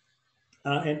on,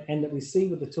 and that we see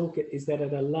with the toolkit, is that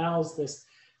it allows this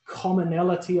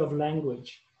commonality of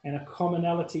language and a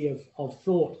commonality of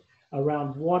thought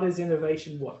around what is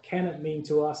innovation, what can it mean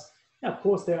to us. Now, of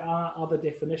course, there are other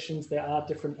definitions, there are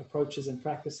different approaches and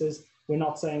practices. We're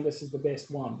not saying this is the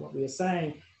best one. What we are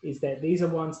saying is that these are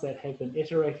ones that have been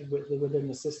iterated within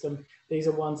the system. These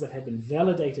are ones that have been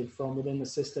validated from within the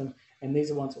system. And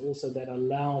these are ones also that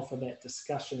allow for that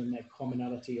discussion and that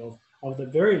commonality of the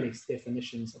very least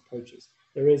definitions approaches.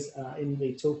 There is in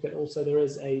the toolkit also, there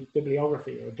is a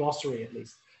bibliography or a glossary at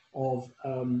least of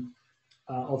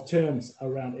terms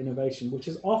around innovation, which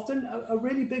is often a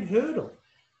really big hurdle.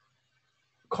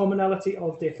 Commonality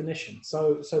of definition.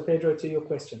 So Pedro, to your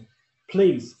question,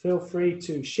 please feel free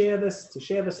to share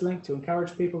this link, to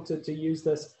encourage people to use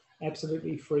this,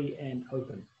 absolutely free and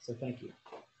open. So thank you.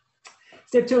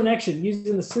 Step 2 in action,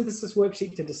 using the synthesis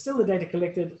worksheet to distill the data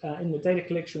collected in the data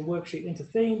collection worksheet into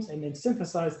themes, and then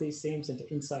synthesize these themes into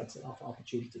insights and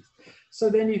opportunities. So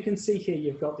then you can see here,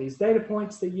 you've got these data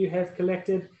points that you have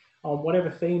collected on whatever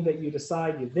theme that you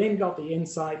decide. You've then got the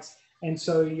insights, and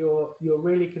so you're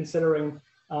really considering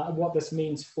what this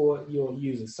means for your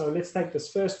users. So let's take this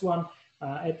first one.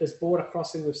 At this border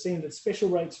crossing, we've seen that special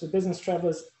rates for business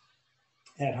travelers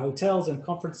at hotels and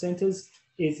conference centers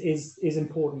is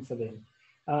important for them.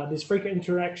 There's frequent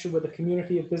interaction with the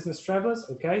community of business travelers.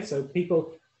 Okay, so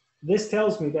this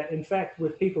tells me that in fact,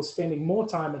 with people spending more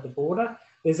time at the border,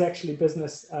 there's actually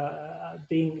business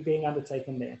being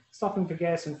undertaken there. Stopping for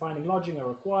gas and finding lodging are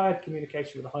required.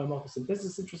 Communication with the home office and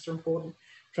business interests are important.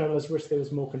 Travelers wish there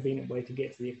was a more convenient way to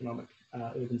get to the economic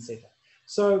urban center.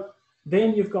 So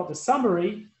then you've got the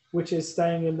summary, which is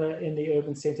staying in the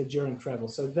urban center during travel.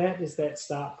 So that is that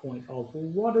start point of, well,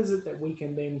 what is it that we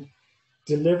can then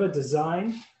deliver,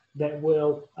 design that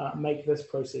will make this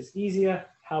process easier?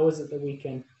 How is it that we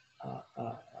can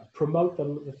promote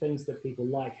the things that people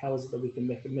like? How is it that we can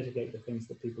mitigate the things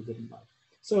that people didn't like?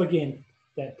 So again,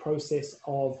 that process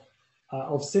of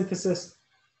synthesis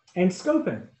and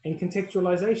scoping and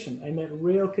contextualization, and that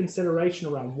real consideration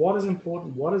around what is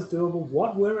important, what is doable,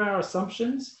 what were our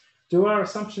assumptions? Do our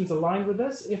assumptions align with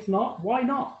this? If not, why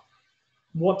not?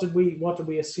 What did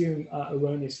we assume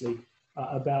erroneously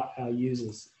about our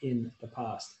users in the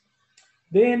past?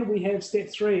 Then we have step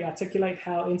 3, articulate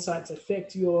how insights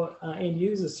affect your end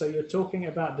users. So you're talking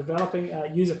about developing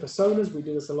user personas. We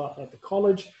do this a lot at the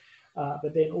college,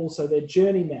 but then also their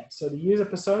journey maps. So the user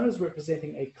personas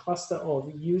representing a cluster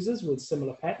of users with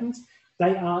similar patterns.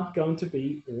 They aren't going to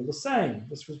be all the same.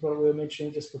 This was what we were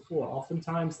mentioning just before.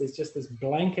 Oftentimes there's just this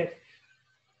blanket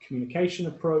communication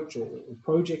approach or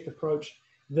project approach.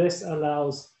 This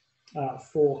allows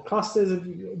for clusters of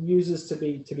users to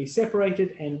be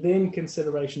separated, and then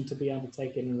consideration to be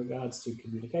undertaken in regards to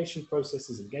communication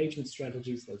processes, engagement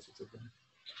strategies, those sorts of things.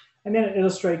 And then it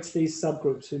illustrates these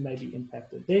subgroups who may be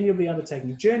impacted. Then you'll be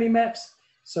undertaking journey maps.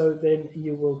 So then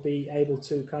you will be able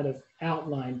to kind of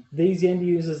outline these end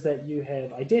users that you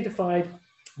have identified,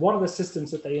 what are the systems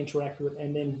that they interact with,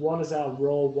 and then what is our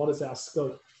role, what is our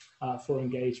scope for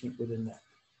engagement within that.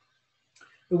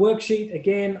 The worksheet,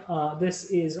 again, this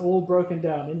is all broken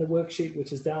down in the worksheet,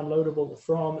 which is downloadable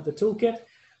from the toolkit.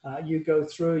 You go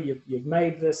through, you've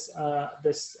made this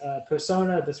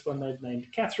persona, this one they've named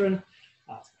Catherine,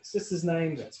 my sister's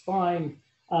name, that's fine.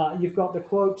 You've got the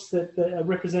quotes, the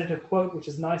representative quote, which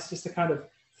is nice just to kind of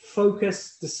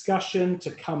focus discussion to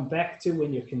come back to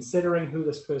when you're considering who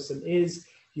this person is.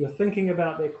 You're thinking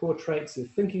about their core traits, you're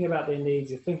thinking about their needs,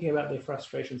 you're thinking about their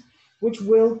frustrations, which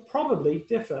will probably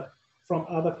differ from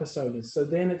other personas. So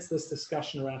then it's this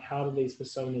discussion around how do these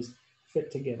personas fit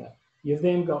together. You've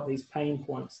then got these pain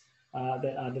points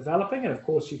that are developing, and of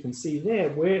course you can see there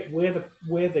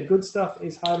where the good stuff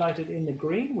is highlighted in the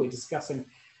green. We're discussing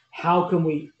how can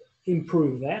we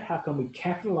improve that, how can we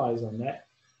capitalize on that.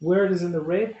 Where it is in the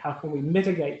red, how can we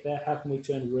mitigate that, how can we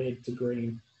turn red to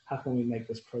green, how can we make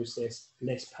this process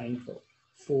less painful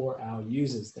for our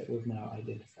users that we've now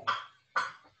identified.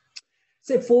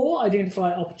 Step 4,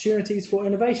 identify opportunities for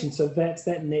innovation. So that's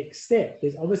that next step.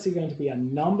 There's obviously going to be a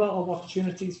number of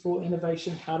opportunities for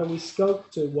innovation. How do we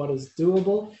scope to what is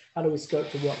doable? How do we scope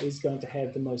to what is going to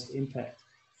have the most impact,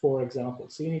 for example?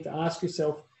 So you need to ask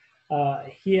yourself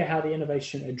here how the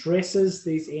innovation addresses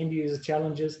these end user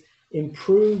challenges,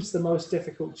 improves the most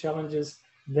difficult challenges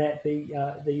that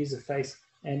the user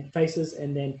faces,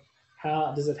 and then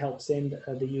how does it help send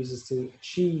the users to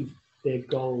achieve their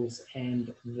goals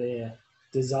and their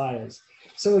desires.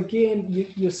 So again,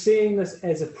 you're seeing this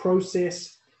as a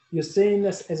process. You're seeing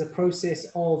this as a process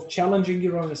of challenging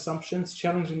your own assumptions,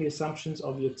 challenging the assumptions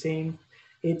of your team.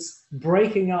 It's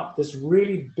breaking up this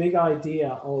really big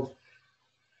idea of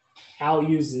our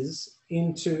users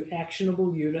into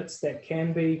actionable units that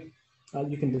can be,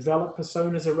 you can develop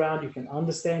personas around, you can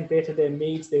understand better their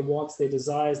needs, their wants, their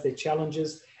desires, their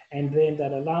challenges, and then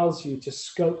that allows you to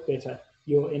scope better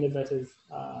your innovative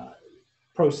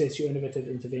process, your innovative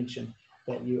intervention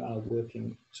that you are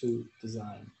working to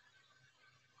design.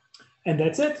 And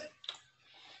that's it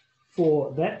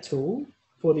for that tool.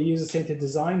 for the user-centered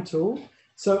design tool.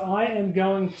 So I am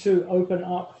going to open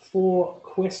up for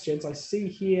questions. I see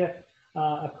here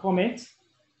a comment.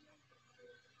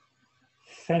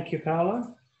 Thank you,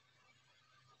 Paula.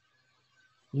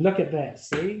 Look at that,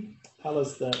 see?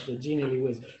 Paula's the genially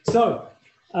whiz. So,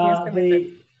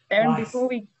 Baron, before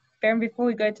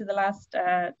we go to the last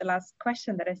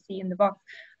question that I see in the box,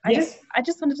 I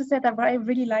just wanted to say that what I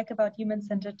really like about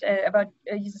user-centered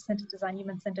design,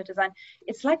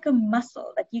 it's like a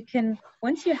muscle that you can,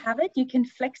 once you have it, you can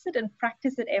flex it and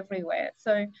practice it everywhere.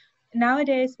 So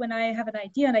nowadays, when I have an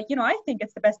idea, and I think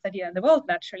it's the best idea in the world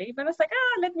naturally, but it's like,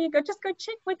 let me go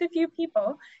check with a few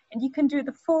people, and you can do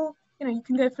the full. You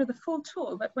can go for the full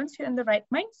tool, but once you're in the right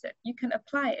mindset, you can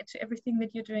apply it to everything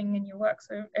that you're doing in your work.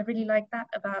 So I really like that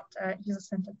about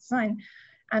user-centered design.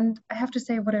 And I have to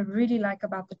say, what I really like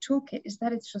about the toolkit is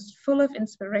that it's just full of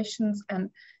inspirations and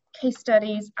case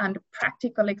studies and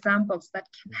practical examples that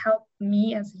can help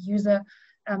me as a user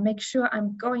make sure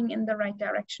I'm going in the right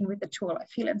direction with the tool. I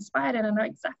feel inspired and I know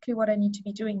exactly what I need to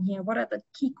be doing here. What are the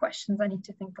key questions I need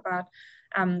to think about?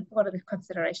 What are the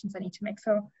considerations I need to make?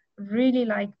 So really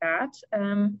like that,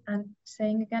 and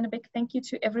saying again a big thank you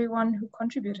to everyone who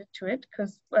contributed to it,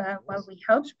 because while we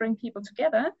helped bring people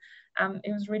together,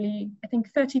 it was really, I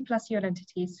think, 30+ UN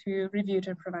entities who reviewed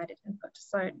and provided input.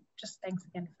 So just thanks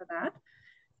again for that.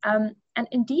 And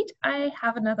indeed, I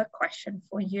have another question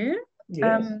for you.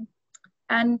 Yes.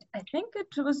 And I think it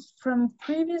was from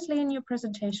previously in your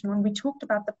presentation when we talked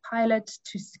about the pilot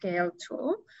to scale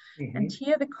tool. Mm-hmm. And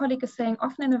here the colleague is saying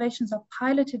often innovations are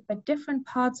piloted by different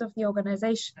parts of the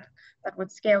organization that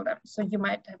would scale them. So you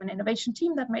might have an innovation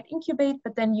team that might incubate,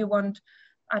 but then you want,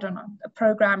 I don't know, a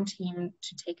program team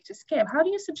to take it to scale. How do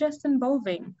you suggest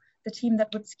involving the team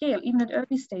that would scale, even at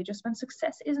early stages when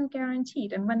success isn't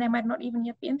guaranteed and when they might not even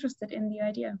yet be interested in the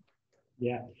idea?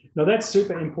 Yeah, no, that's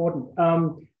super important.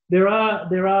 There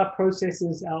are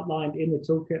processes outlined in the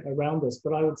toolkit around this,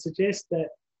 but I would suggest that,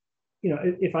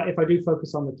 if I do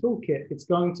focus on the toolkit, it's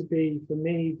going to be, for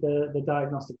me, the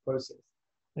diagnostic process.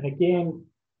 And again,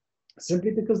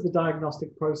 simply because the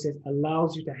diagnostic process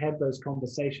allows you to have those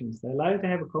conversations, they allow you to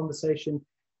have a conversation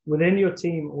within your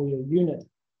team or your unit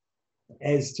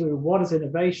as to what is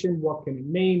innovation, what can it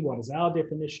mean, what is our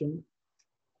definition.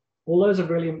 All those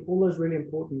really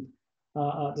important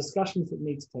discussions that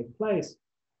need to take place.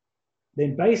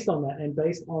 Then based on that and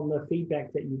based on the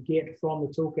feedback that you get from the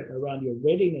toolkit around your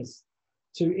readiness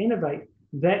to innovate,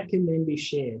 that can then be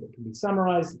shared. It can be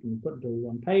summarized, it can be put into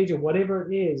one page or whatever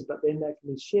it is, but then that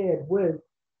can be shared with,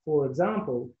 for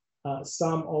example,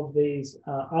 some of these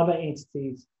other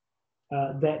entities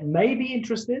that may be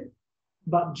interested,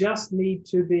 but just need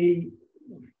to be,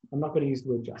 I'm not going to use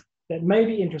the word just, that may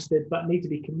be interested, but need to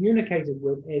be communicated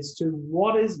with as to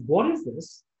what is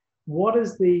this? What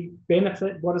is the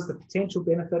benefit? What is the potential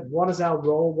benefit? What is our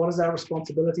role? What is our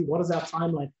responsibility? What is our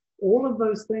timeline? All of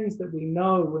those things that we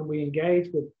know when we engage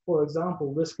with, for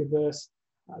example, risk-averse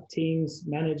teams,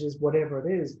 managers, whatever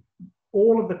it is,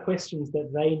 all of the questions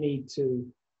that they need to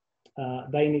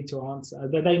answer,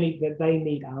 that they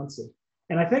need answered.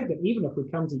 And I think that even if we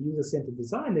come to user-centered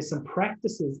design, there's some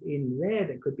practices in there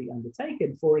that could be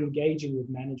undertaken for engaging with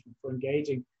management, for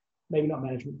engaging, maybe not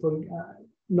management, for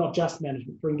not just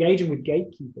management, for engaging with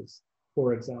gatekeepers,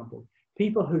 for example,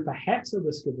 people who perhaps are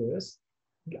risk averse,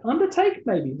 undertake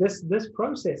maybe this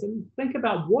process and think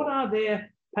about what are their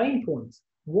pain points,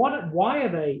 what are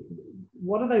they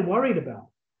worried about,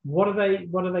 what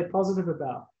are they positive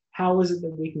about, how is it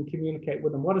that we can communicate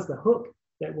with them, what is the hook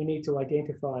that we need to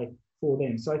identify for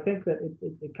them. So I think that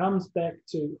it comes back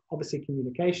to obviously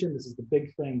communication. This is the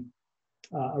big thing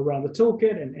around the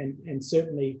toolkit and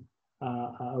certainly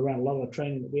around a lot of the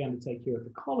training that we undertake here at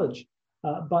the college,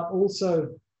 but also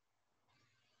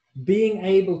being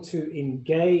able to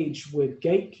engage with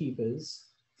gatekeepers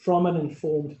from an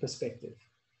informed perspective.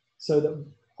 So that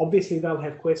obviously they'll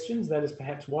have questions, that is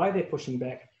perhaps why they're pushing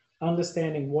back,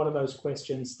 understanding what are those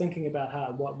questions, thinking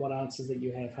about what answers that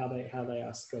you have, how they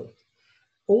are scoped.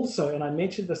 Also, and I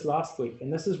mentioned this last week,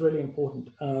 and this is really important,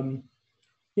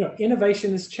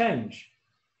 innovation is change,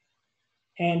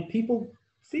 and people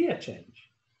fear change.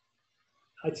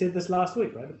 I said this last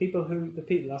week, right? The people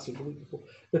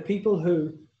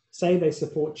who say they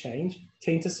support change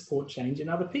tend to support change in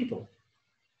other people,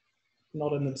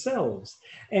 not in themselves.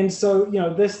 And so,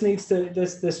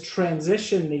 this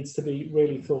transition needs to be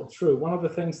really thought through. One of the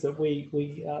things that we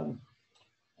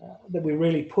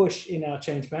really push in our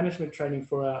change management training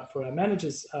for our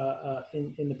managers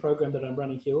in the program that I'm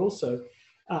running here also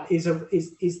is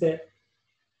that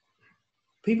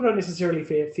people don't necessarily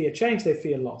fear change, they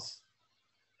fear loss.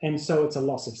 And so it's a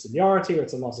loss of seniority, or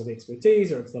it's a loss of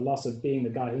expertise, or it's the loss of being the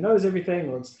guy who knows everything,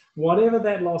 or it's whatever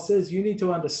that loss is. You need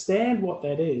to understand what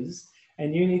that is,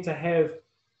 and you need to have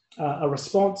a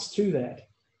response to that,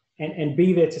 and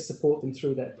be there to support them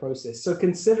through that process. So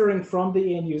considering from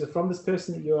the end user, from this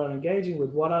person that you are engaging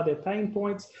with, what are their pain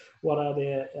points, what are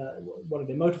their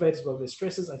motivators, what are their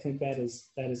stresses, I think that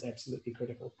is absolutely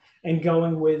critical. And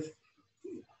going with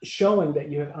showing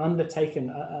that you have undertaken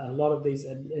a lot of these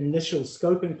initial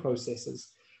scoping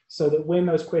processes, so that when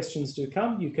those questions do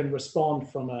come, you can respond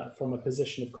from a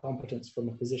position of competence, from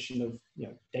a position of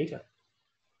data.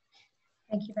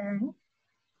 Thank you, Baron.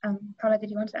 Paula, did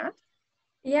you want to add?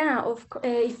 Yeah,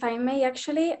 if I may,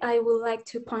 actually, I would like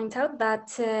to point out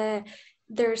that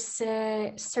there's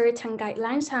certain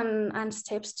guidelines and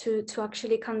steps to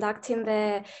actually conducting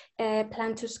the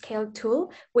plan to scale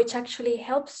tool, which actually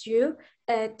helps you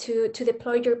to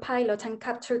deploy your pilot and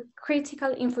capture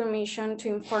critical information to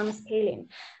inform scaling.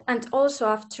 And also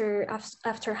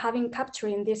after having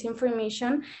capturing this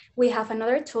information, we have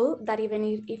another tool that even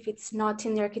if it's not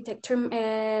in the architecture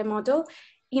model,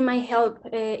 it might help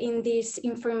in this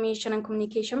information and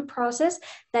communication process,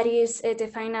 that is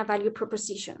define a value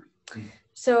proposition.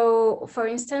 So for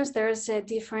instance, there's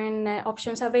different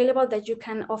options available that you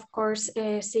can, of course,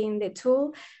 see in the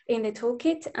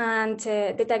toolkit, and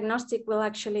the diagnostic will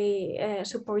actually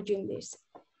support you in this.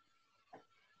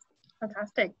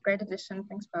 Fantastic, great addition.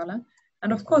 Thanks, Paula.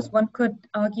 And of course, one could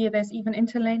argue there's even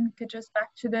interlinkages back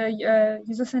to the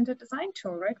user-centered design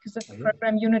tool, right? Because if the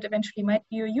program unit eventually might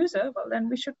be a user, well, then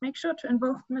we should make sure to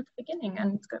involve them at the beginning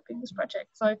and scoping this project.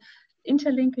 So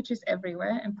interlinkages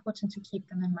everywhere, important to keep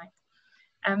them in mind.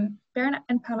 Baron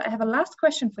and Paula, I have a last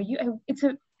question for you. It's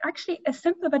actually a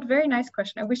simple but very nice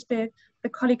question. I wish the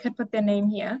colleague had put their name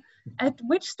here. At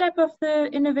which step of the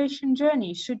innovation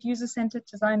journey should user-centered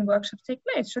design workshops take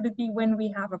place? Should it be when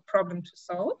we have a problem to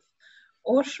solve?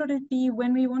 Or should it be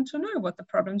when we want to know what the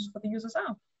problems for the users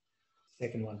are?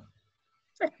 Second one.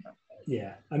 Second one.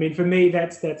 Yeah, I mean, for me,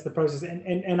 that's the process.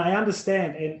 And I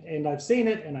understand, and I've seen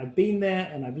it, and I've been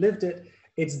there, and I've lived it.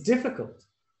 It's difficult.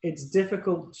 It's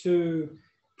difficult to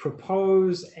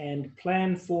propose and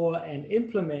plan for and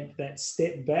implement that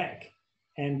step back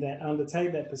and that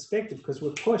undertake that perspective, because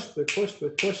we're pushed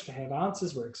to have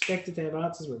answers. We're expected to have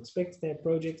answers. We're expected to have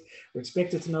projects. We're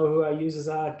expected to know who our users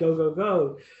are. Go, go,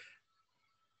 go.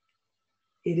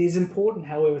 It is important,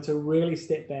 however, to really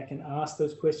step back and ask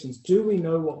those questions. Do we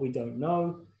know what we don't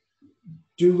know?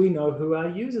 Do we know who our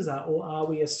users are, or are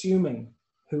we assuming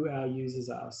who our users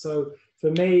are? So for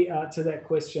me, to that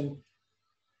question,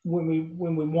 when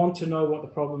we want to know what the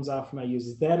problems are from our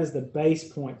users, that is the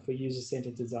base point for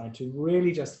user-centered design, to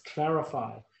really just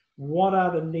clarify what are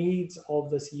the needs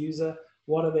of this user,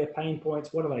 what are their pain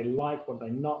points, what do they like, what do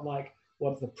they not like,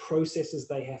 what are the processes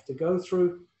they have to go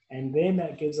through. And then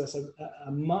that gives us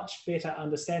a much better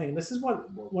understanding. And this is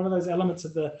one of those elements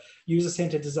of the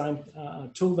user-centered design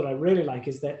tool that I really like,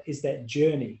 is that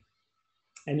journey.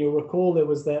 And you'll recall there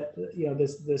was that,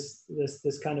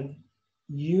 this kind of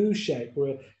U shape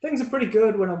where things are pretty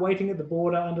good when I'm waiting at the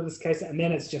border under this case, and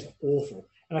then it's just awful.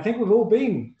 And I think we've all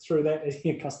been through that as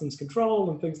customs control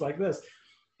and things like this.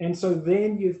 And so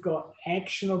then you've got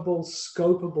actionable,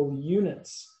 scopable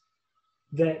units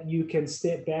that you can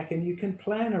step back and you can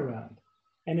plan around.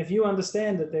 And if you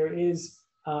understand that there is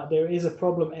a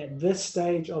problem at this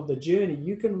stage of the journey,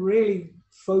 you can really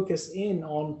focus in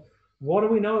on, what do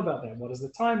we know about that? What is the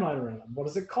timeline around it? What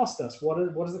does it cost us? What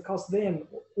does it cost them?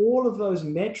 All of those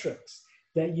metrics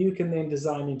that you can then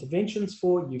design interventions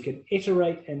for, you can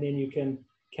iterate, and then you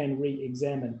can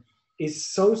re-examine, is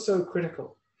so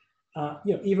critical.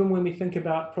 Even when we think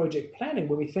about project planning,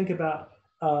 when we think about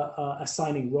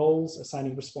assigning roles,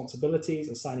 assigning responsibilities,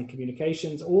 assigning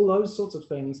communications, all those sorts of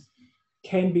things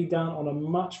can be done on a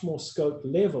much more scoped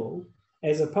level,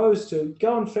 as opposed to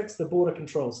go and fix the border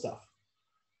control stuff.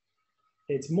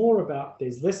 It's more about,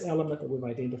 there's this element that we've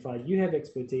identified, you have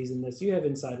expertise in this, you have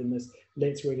insight in this,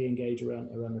 let's really engage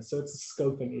around this. So it's a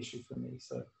scoping issue for me.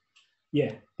 So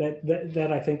yeah, that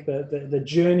I think the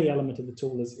journey element of the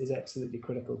tool is absolutely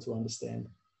critical to understand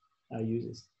our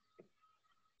users.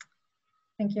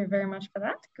 Thank you very much for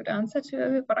that. Good answer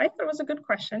to what I thought was a good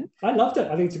question. I loved it.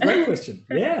 I think it's a great question.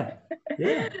 Yeah.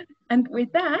 And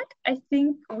with that, I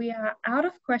think we are out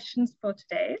of questions for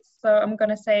today. So I'm going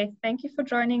to say thank you for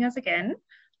joining us again.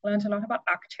 Learned a lot about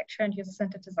architecture and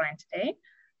user-centered design today.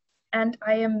 And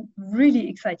I am really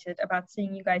excited about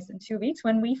seeing you guys in 2 weeks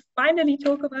when we finally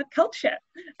talk about culture.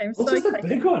 I'm so excited. Culture's the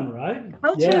big one, right?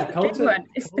 Culture is the big one.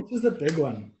 Culture's the big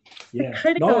one. Yeah. The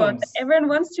critical one. Everyone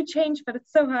wants to change, but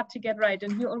it's so hard to get right.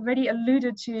 And you already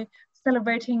alluded to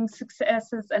celebrating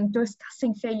successes and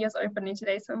discussing failures openly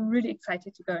today. So I'm really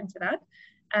excited to go into that.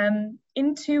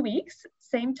 In 2 weeks,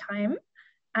 same time.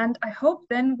 And I hope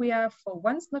then we are for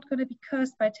once not going to be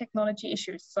cursed by technology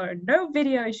issues. So no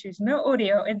video issues, no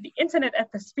audio, and the internet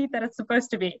at the speed that it's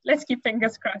supposed to be. Let's keep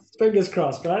fingers crossed. Fingers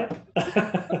crossed, right?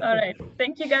 All right.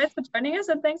 Thank you guys for joining us,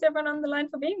 and thanks everyone on the line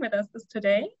for being with us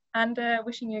today. And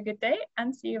wishing you a good day,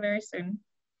 and see you very soon.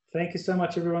 Thank you so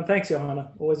much, everyone. Thanks,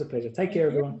 Johanna. Always a pleasure. Take care,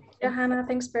 everyone. Johanna,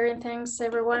 thanks, Barry, and thanks,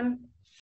 everyone.